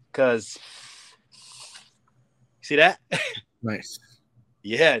 Because, see that? Nice.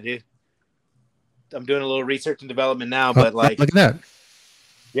 Yeah, dude. I'm doing a little research and development now, but like, look at that.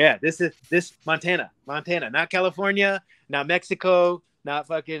 Yeah, this Montana, not California, not Mexico, not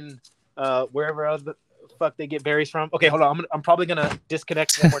fucking wherever else the fuck they get berries from. Okay, hold on. I'm probably gonna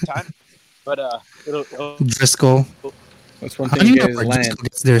disconnect one more time, but it'll Driscoll. That's one thing. Driscoll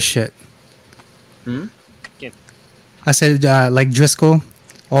gets their shit. Yeah. I said like Driscoll,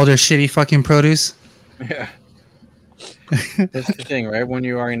 all their shitty fucking produce. Yeah. That's the thing, right? When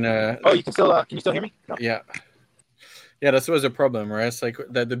you are in oh, you can you still hear me? No. Yeah. Yeah, that's always a problem, right? It's like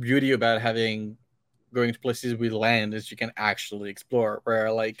that the beauty about going to places with land is you can actually explore.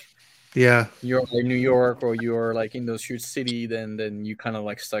 Where like, yeah, you're in New York or you're like in those huge city, then you kind of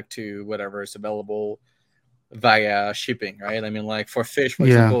like stuck to whatever is available via shipping, right? I mean, like for fish, for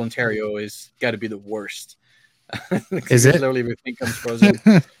example, Ontario is got to be the worst. Is it? Literally, everything comes frozen.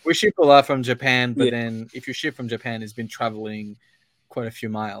 We ship a lot from Japan, but then if you ship from Japan, it's been traveling quite a few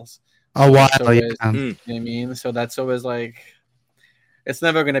miles. A while, you know what I mean? So that's always like, it's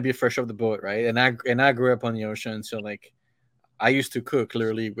never gonna be fresh off the boat, right? And I grew up on the ocean, so like, I used to cook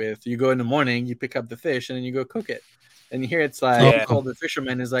literally with you go in the morning, you pick up the fish, and then you go cook it. And here it's like you call the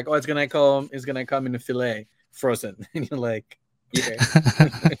fisherman is like, oh, it's gonna come in a fillet, frozen, and you're like, okay.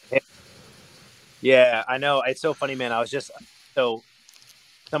 Yeah, I know. It's so funny, man.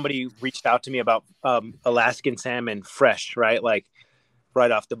 Somebody reached out to me about Alaskan salmon fresh, right? Like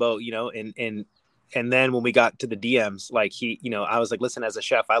right off the boat, you know, and then when we got to the DMs, like I was like, listen, as a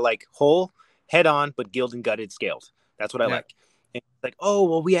chef, I like whole, head on, but gilled and gutted, scaled. That's what I like. And like, oh,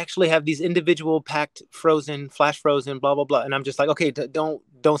 well, we actually have these individual packed, frozen, flash frozen, blah, blah, blah. And I'm just like, okay, don't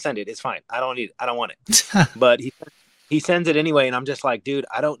send it. It's fine. I don't need it. I don't want it. But he sends it anyway. And I'm just like, dude,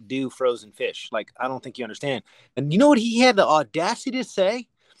 I don't do frozen fish. Like, I don't think you understand. And you know what he had the audacity to say?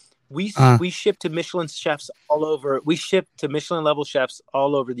 We ship to Michelin chefs all over. We ship to Michelin level chefs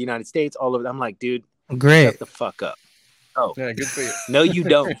all over the United States, all over. I'm like, dude, great. Shut the fuck up. Oh, yeah, good for you. No, you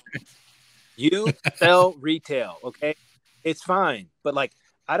don't. You sell retail, okay? It's fine, but like,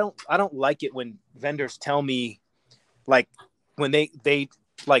 I don't like it when vendors tell me, like, when they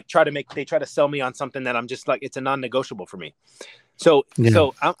like try to sell me on something that I'm just like, it's a non-negotiable for me. So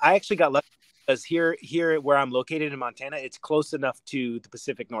I actually got lucky. Because here where I'm located in Montana, it's close enough to the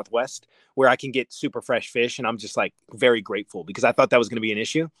Pacific Northwest where I can get super fresh fish, and I'm just like very grateful because I thought that was going to be an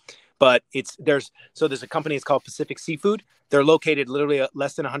issue. But there's a company, it's called Pacific Seafood. They're located literally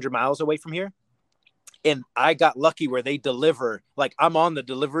less than 100 miles away from here, and I got lucky where they deliver. Like, I'm on the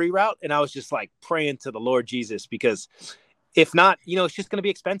delivery route, and I was just like praying to the Lord Jesus, because if not, it's just going to be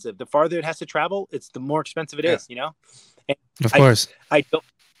expensive. The farther it has to travel, it's the more expensive it is. And of course, I don't.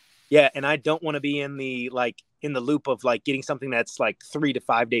 Yeah, and I don't want to be in the loop of like getting something that's like 3 to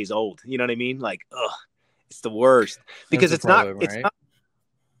 5 days old. You know what I mean? Like, it's the worst because it's not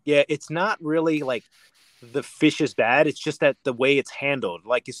really like the fish is bad. It's just that the way it's handled.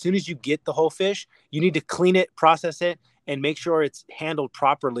 Like, as soon as you get the whole fish, you need to clean it, process it, and make sure it's handled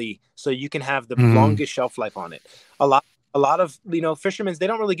properly so you can have the longest shelf life on it. A lot of fishermen, they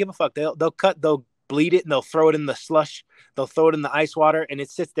don't really give a fuck. They'll bleed it and they'll throw it in the slush. They'll throw it in the ice water and it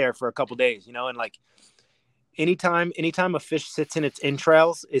sits there for a couple days, and like anytime a fish sits in its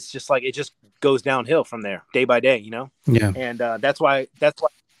entrails, it's just like, it just goes downhill from there day by day, Yeah. And that's why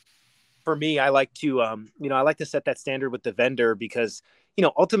for me, I like to, I like to set that standard with the vendor because,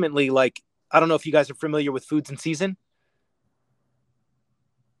 ultimately, like, I don't know if you guys are familiar with Foods in Season.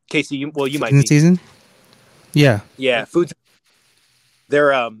 Casey, you might be. Season? Yeah. Yeah. Foods.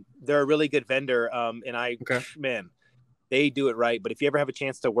 They're a really good vendor. And man, They do it right. But if you ever have a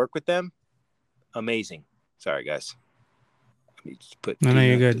chance to work with them, amazing. Sorry, guys. Let me just put. No,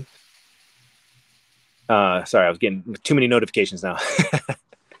 you're good. Sorry, I was getting too many notifications now.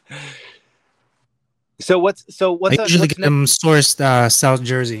 So what's I usually get them sourced South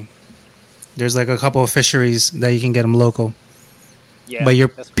Jersey. There's like a couple of fisheries that you can get them local. Yeah, but you're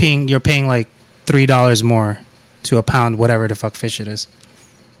paying like $3 more to a pound, whatever the fuck fish it is.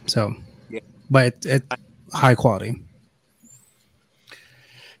 So, yeah. But it's high quality.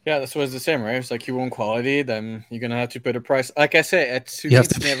 Yeah, that's what's the same, right? It's like you want quality, then you're gonna have to put a price. Like I say, it's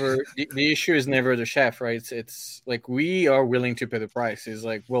never the issue is never the chef, right? It's like we are willing to pay the price. It's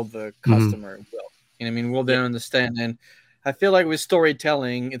like, will the customer will? You know what I mean? Will they understand? And I feel like with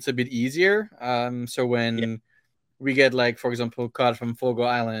storytelling, it's a bit easier. So when we get, like, for example, cod from Fogo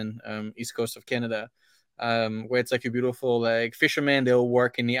Island, east coast of Canada, where it's like a beautiful, like, fishermen, they'll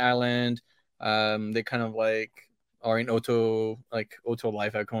work in the island. They kind of like are in auto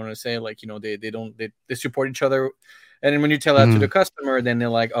life, I want to say, like, you know, they support each other. And then when you tell that to the customer, then they're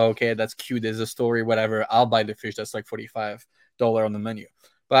like, oh, okay, that's cute, there's a story, whatever, I'll buy the fish that's like $45 on the menu.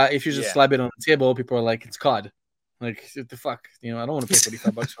 But if you just slap it on the table, people are like, it's cod. Like, what the fuck? You know, I don't want to pay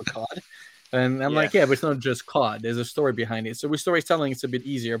 $45 for cod. And I'm like, but it's not just cod. There's a story behind it. So with storytelling, it's a bit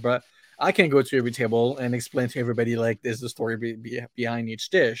easier. But I can go to every table and explain to everybody, like, there's a story behind each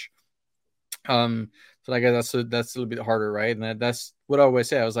dish. So I guess that's a little bit harder, right? And that's what I always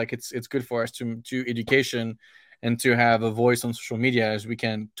say. I was like, it's good for us to education and to have a voice on social media, as we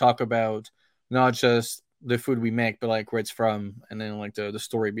can talk about not just the food we make, but like where it's from, and then like the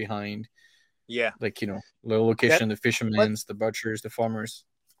story behind. Yeah, like, you know, the location, the fishermen, the butchers, the farmers.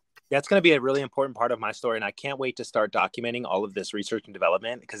 That's going to be a really important part of my story, and I can't wait to start documenting all of this research and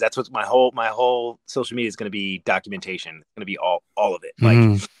development, because that's what my whole social media is going to be. Documentation. It's going to be all of it.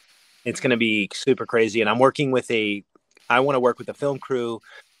 Like, it's going to be super crazy. And I'm working with I want to work with a film crew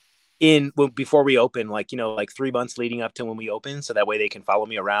before we open, like, you know, like 3 months leading up to when we open, so that way they can follow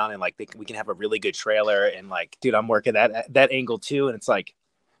me around and like we can have a really good trailer. And like, dude, I'm working that angle too. And it's like,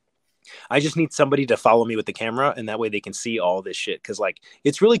 I just need somebody to follow me with the camera, and that way they can see all this shit. Cause like,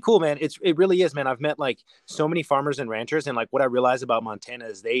 it's really cool, man. It really is, man. I've met like so many farmers and ranchers, and like what I realize about Montana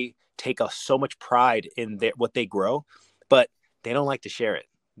is they take so much pride in what they grow, but they don't like to share it.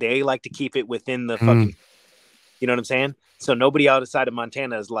 They like to keep it within the fucking, you know what I'm saying? So nobody outside of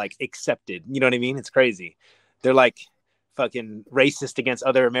Montana is like accepted. You know what I mean? It's crazy. They're like fucking racist against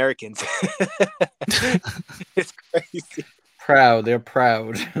other Americans. It's crazy. Proud. They're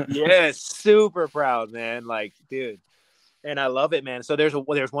proud. Yeah, super proud, man. Like, dude. And I love it, man. So there's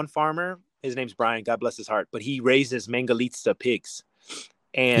one farmer. His name's Brian. God bless his heart. But he raises Mangalitsa pigs.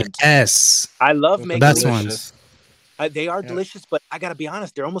 And yes, I love Mangalitsa. That's ones. They are delicious, but I gotta be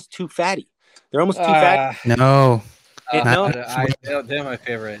honest, they're almost too fatty. They're almost too fatty. No. They're my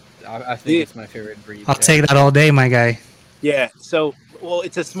favorite. I think it's my favorite breed. I'll take that all day, my guy. Yeah. So, well,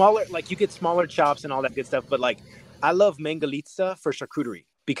 it's a smaller, like, you get smaller chops and all that good stuff, but like, I love Mangalitsa for charcuterie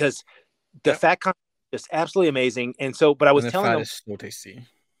because the fat content is absolutely amazing. And so, but I was telling them, is so tasty,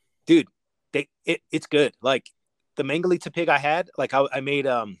 dude. It's good. Like the Mangalitsa pig I had, like I made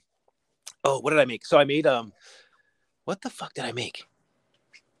what did I make? So I made what the fuck did I make?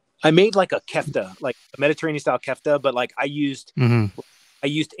 I made like a kefta, like a Mediterranean style kefta, but like I used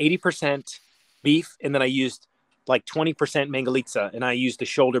 80% beef, and then I used like 20% Mangalitsa, and I used the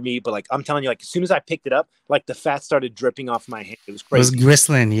shoulder meat. But like, I'm telling you, like, as soon as I picked it up, like the fat started dripping off my hand. It was crazy. It was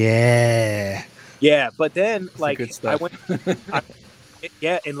gristling. Yeah. Yeah. But then like I went,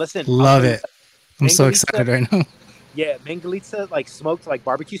 and listen, love it. I'm so excited right now. Yeah. Mangalitsa, like smoked, like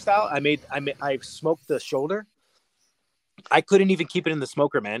barbecue style. I smoked the shoulder. I couldn't even keep it in the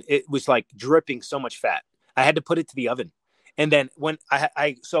smoker, man. It was like dripping so much fat. I had to put it to the oven. And then when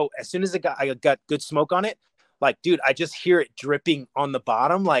so as soon as I got good smoke on it, like, dude, I just hear it dripping on the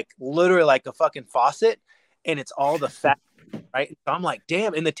bottom, like literally like a fucking faucet, and it's all the fat, right? So I'm like,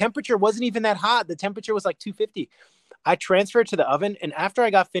 damn. And the temperature wasn't even that hot. The temperature was like 250. I transferred to the oven, and after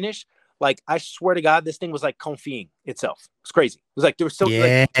I got finished, like, I swear to God, this thing was like confit itself. It's crazy. It was like, there was so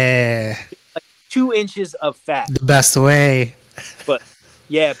like 2 inches of fat. The best way. But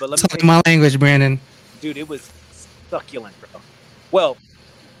let me tell you my language, Brandon. Dude, it was succulent, bro. Well,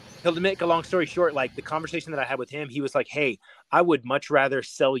 to make a long story short, like the conversation that I had with him, he was like, hey, I would much rather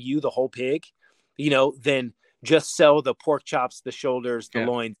sell you the whole pig, you know, than just sell the pork chops, the shoulders, the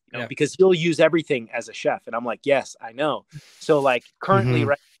loins, you know, because you'll use everything as a chef. And I'm like, yes, I know. So like currently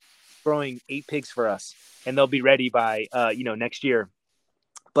right, growing 8 pigs for us, and they'll be ready by, next year.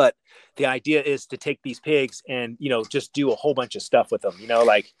 But the idea is to take these pigs and, you know, just do a whole bunch of stuff with them, you know,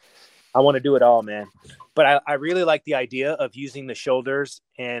 like I want to do it all, man. But I really like the idea of using the shoulders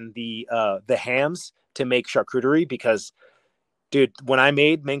and the hams to make charcuterie because, dude, when I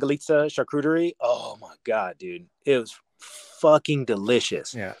made Mangalitsa charcuterie, oh my God, dude, it was fucking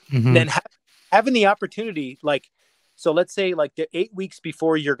delicious. Yeah. Mm-hmm. Then having the opportunity, like, so let's say like the 8 weeks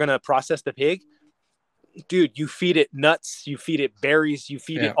before you're going to process the pig, dude, you feed it nuts, you feed it berries, you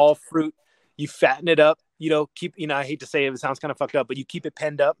feed it all fruit, you fatten it up, I hate to say it sounds kind of fucked up, but you keep it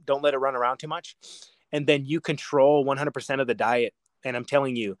penned up. Don't let it run around too much. And then you control 100% of the diet. And I'm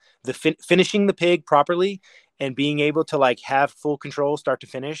telling you, the finishing the pig properly and being able to like have full control start to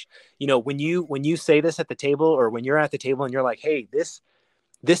finish, when you say this at the table or when you're at the table and you're like, hey, this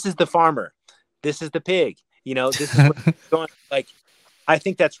is the farmer, this is the pig, this is what's going, like, I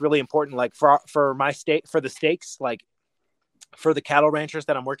think that's really important. Like for my steak, for the steaks, like for the cattle ranchers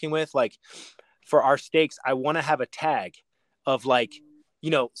that I'm working with, like for our steaks, I want to have a tag of like,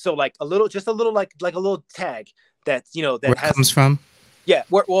 so like a little like a little tag that, that where it comes from. Yeah.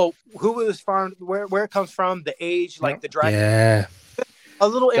 Who it was farmed, where it comes from, the age, like the dry. Yeah. A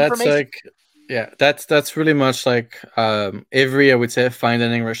little information. That's really much like every, I would say, fine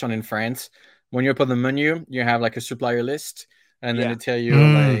dining restaurant in France. When you put the menu, you have like a supplier list. And then they tell you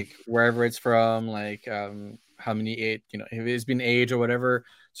like wherever it's from, like how many if it's been aged or whatever.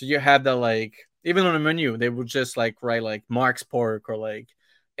 So you have that, like, even on the menu, they would just like write like Mark's pork or like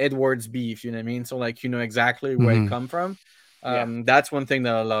Edward's beef, you know what I mean? So like exactly where it come from. That's one thing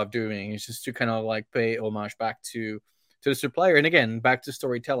that I love doing, is just to kind of like pay homage back to the supplier. And again, back to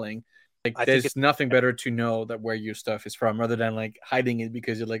storytelling. Like there's nothing better to know that where your stuff is from rather than like hiding it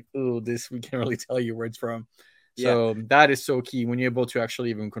because you're like, oh, this, we can't really tell you where it's from. So that is so key when you're able to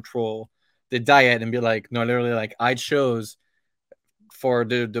actually even control the diet and be like, no, literally, like I chose for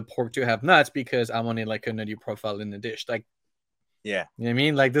the pork to have nuts because I wanted like a nutty profile in the dish. Like, you know what I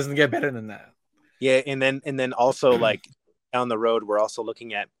mean? Like, doesn't get better than that. Yeah, and then also like down the road, we're also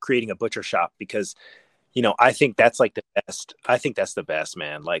looking at creating a butcher shop because, I think that's like the best. I think that's the best,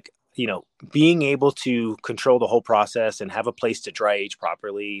 man. Like, being able to control the whole process and have a place to dry age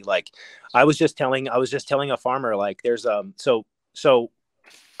properly. Like I was just telling a farmer, like there's when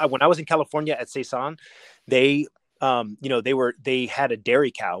I was in California at Saison, they had a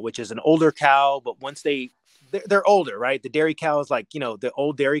dairy cow, which is an older cow, but once they're older, right? The dairy cow is like, the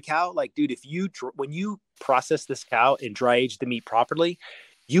old dairy cow, like, dude, when you process this cow and dry age the meat properly,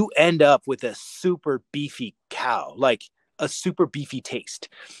 you end up with a super beefy cow, like a super beefy taste.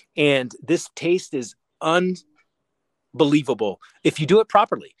 And this taste is unbelievable if you do it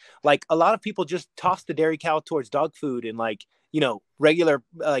properly. Like a lot of people just toss the dairy cow towards dog food and like, regular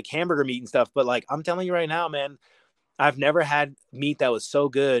like hamburger meat and stuff. But like, I'm telling you right now, man, I've never had meat that was so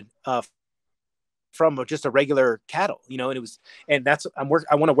good from just a regular cattle, and that's, I want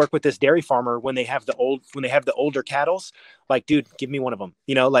to work with this dairy farmer when they have the older cattles, like, dude, give me one of them,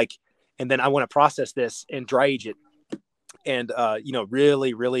 like, and then I want to process this and dry age it. And,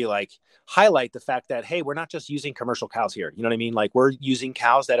 really, really like highlight the fact that, hey, we're not just using commercial cows here. You know what I mean? Like we're using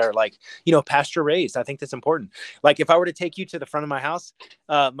cows that are like, pasture raised. I think that's important. Like if I were to take you to the front of my house,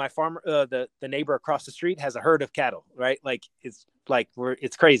 my farmer, the neighbor across the street has a herd of cattle, right? Like it's like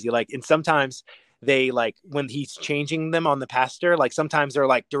it's crazy. Like, and sometimes they like when he's changing them on the pasture, like sometimes they're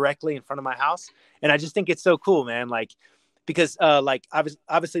like directly in front of my house. And I just think it's so cool, man. Like, because like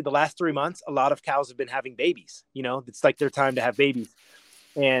obviously the last 3 months, a lot of cows have been having babies, it's like their time to have babies.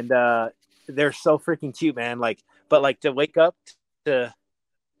 And they're so freaking cute, man. Like, but like to wake up to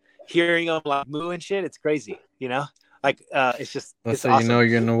hearing them like moo and shit, it's crazy, like it's just, that's it's how awesome.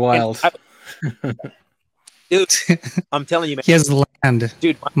 you're in the wild. Dude, I'm telling you, man. He has land.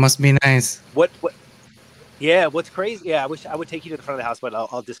 Dude, must be nice. What's crazy? Yeah, I wish I would take you to the front of the house, but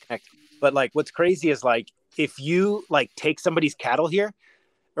I'll disconnect. But like, what's crazy is like, if you like take somebody's cattle here,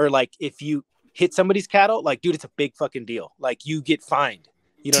 or like if you hit somebody's cattle, like, dude, it's a big fucking deal. Like you get fined.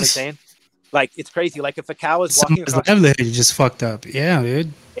 You know what I'm saying? Like it's crazy. Like if a cow is walking across, you just fucked up. Yeah,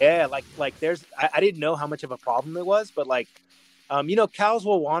 dude. Yeah, like there's, I didn't know how much of a problem it was, but like, cows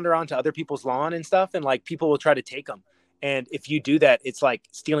will wander onto other people's lawn and stuff, and like people will try to take them. And if you do that, it's like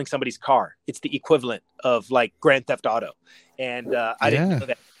stealing somebody's car. It's the equivalent of like Grand Theft Auto. And I didn't know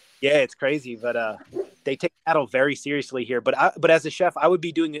that. Yeah, it's crazy, but they take cattle very seriously here. But as a chef, I would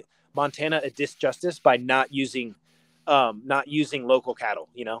be doing Montana a disjustice by not using local cattle.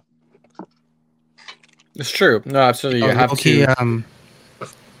 It's true. No, absolutely. You have to.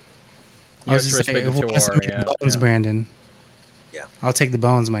 I was just saying, bones, Brandon. Yeah, I'll take the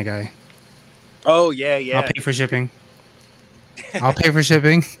bones, my guy. Oh yeah. I'll pay for shipping. I'll pay for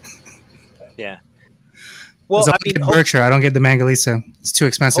shipping. Yeah. Well, I mean, Berkshire. I don't get the Mangalitsa. It's too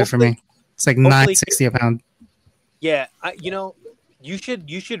expensive for me. It's like $9.60 a pound. Yeah, you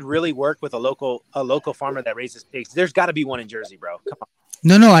should really work with a local farmer that raises pigs. There's got to be one in Jersey, bro. Come on.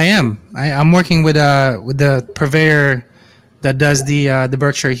 No, I am. I'm working with the purveyor that does the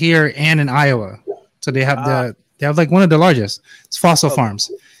Berkshire here and in Iowa. So they have like one of the largest. It's Fossil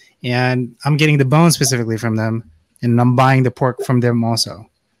Farms, and I'm getting the bone specifically from them, and I'm buying the pork from them also.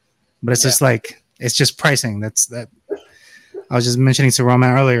 But it's just like it's just pricing. That's that. I was just mentioning to Roman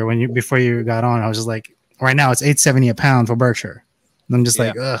earlier before you got on. I was just like, right now it's $8.70 a pound for Berkshire. And I'm just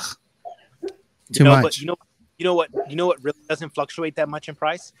like, ugh, too much. But you know what really doesn't fluctuate that much in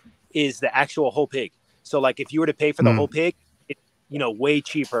price is the actual whole pig. So like if you were to pay for the whole pig, it's way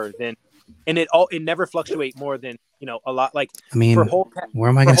cheaper than, and it never fluctuate more than a lot. Like I mean, where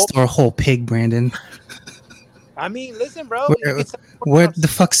am I going to store a whole pig, Brandon? I mean, listen, bro. Where the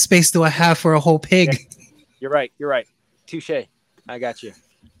fuck space do I have for a whole pig? Yeah, you're right. Touche. I got you.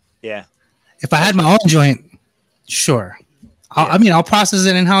 Yeah. If I had my own joint, sure. I'll process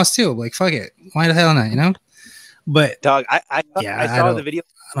it in house too. Like fuck it. Why the hell not? But dog, I saw the video.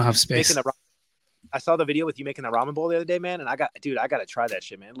 I don't have space. I saw the video with you making the ramen bowl the other day, man, and I got to try that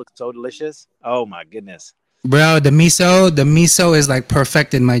shit, man. It looks so delicious. Oh my goodness, bro. The miso is like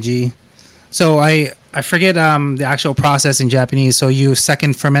perfected, my G. So I forget the actual process in Japanese. So you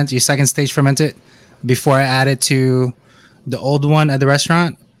second stage ferment it before I add it to the old one at the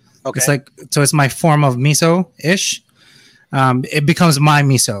restaurant. Okay. It's my form of miso ish. It becomes my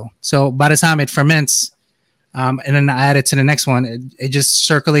miso. So by the time it ferments, and then I add it to the next one, it just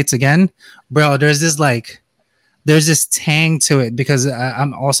circulates again, bro. There's this tang to it because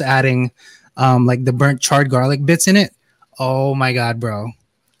I'm also adding like the burnt charred garlic bits in it. Oh my god, bro!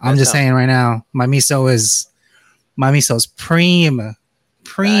 I'm just saying right now, my miso is preem.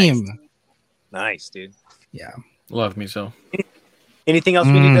 Nice, dude. Yeah, love miso. Anything else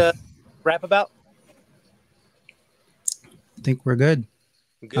we need to rap about? I think we're good.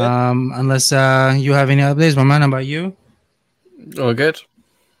 Unless you have any updates, Roman, about you? Oh, good.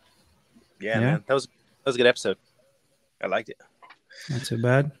 Yeah, man. That was a good episode. I liked it. Not too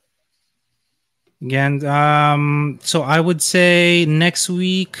bad. Again, so I would say next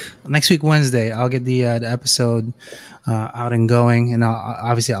week Wednesday, I'll get the episode out and going, and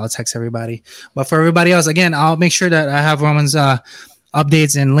I'll text everybody. But for everybody else, again, I'll make sure that I have Roman's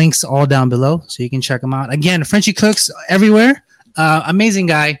updates and links all down below, so you can check them out. Again, Frenchie cooks everywhere. Amazing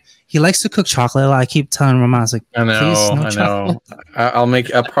guy. He likes to cook chocolate. I keep telling Roman, I was like, I know.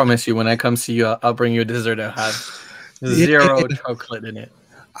 I promise you, when I come see you, I'll bring you a dessert that has zero chocolate in it.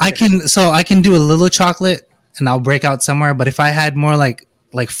 I can do a little chocolate and I'll break out somewhere. But if I had more like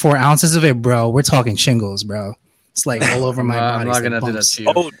 4 ounces of it, bro, we're talking shingles, bro. It's like all over my body. I'm not gonna do that to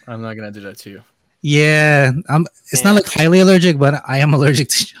you. I'm not gonna do that to you. Yeah, it's not like highly allergic, but I am allergic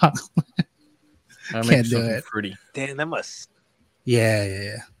to chocolate. Can't do it. Fruity. Damn, that must.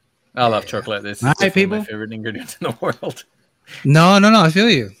 Yeah. I love chocolate. It's my favorite ingredient in the world. No. I feel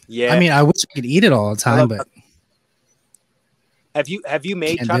you. Yeah. I mean, I wish I could eat it all the time, but have you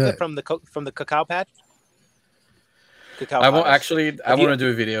made chocolate from the cacao patch? I want to do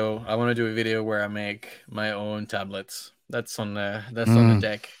a video. I want to do a video where I make my own tablets. That's on the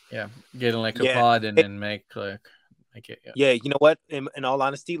deck. Yeah, getting like a pod and then make it. Yeah, you know what? In all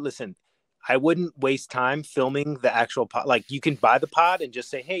honesty, listen. I wouldn't waste time filming the actual pod. Like you can buy the pod and just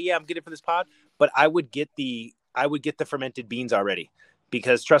say, "Hey, yeah, I'm getting it for this pod." But I would get the fermented beans already,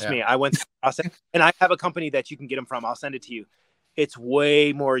 because trust me, I went through the process, and I have a company that you can get them from. I'll send it to you. It's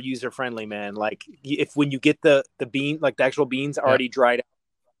way more user friendly, man. Like when you get the bean, like the actual beans already dried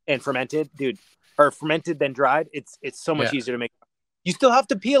and fermented, dude, or fermented then dried, it's so much easier to make. You still have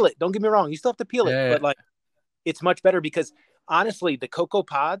to peel it. Don't get me wrong. You still have to peel it, but like it's much better because honestly, the cocoa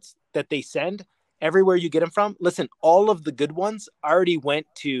pods that they send everywhere you get them from, listen, all of the good ones already went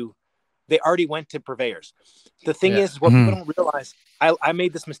to purveyors. The thing is, what people don't realize, I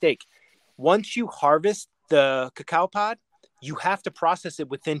made this mistake. Once you harvest the cacao pod, you have to process it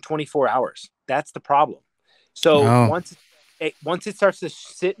within 24 hours. That's the problem. So once it starts to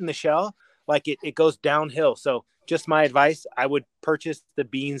sit in the shell, like it goes downhill. So just my advice, I would purchase the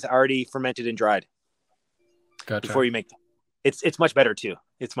beans already fermented and dried before you make them. It's much better too.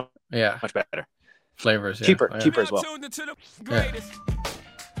 It's much better. Flavors, cheaper as well.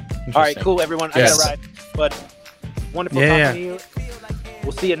 All right, cool, everyone. I gotta ride, but wonderful talking to you.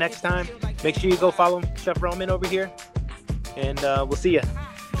 We'll see you next time. Make sure you go follow Chef Roman over here, and we'll see you.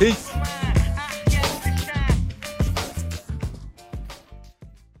 Peace.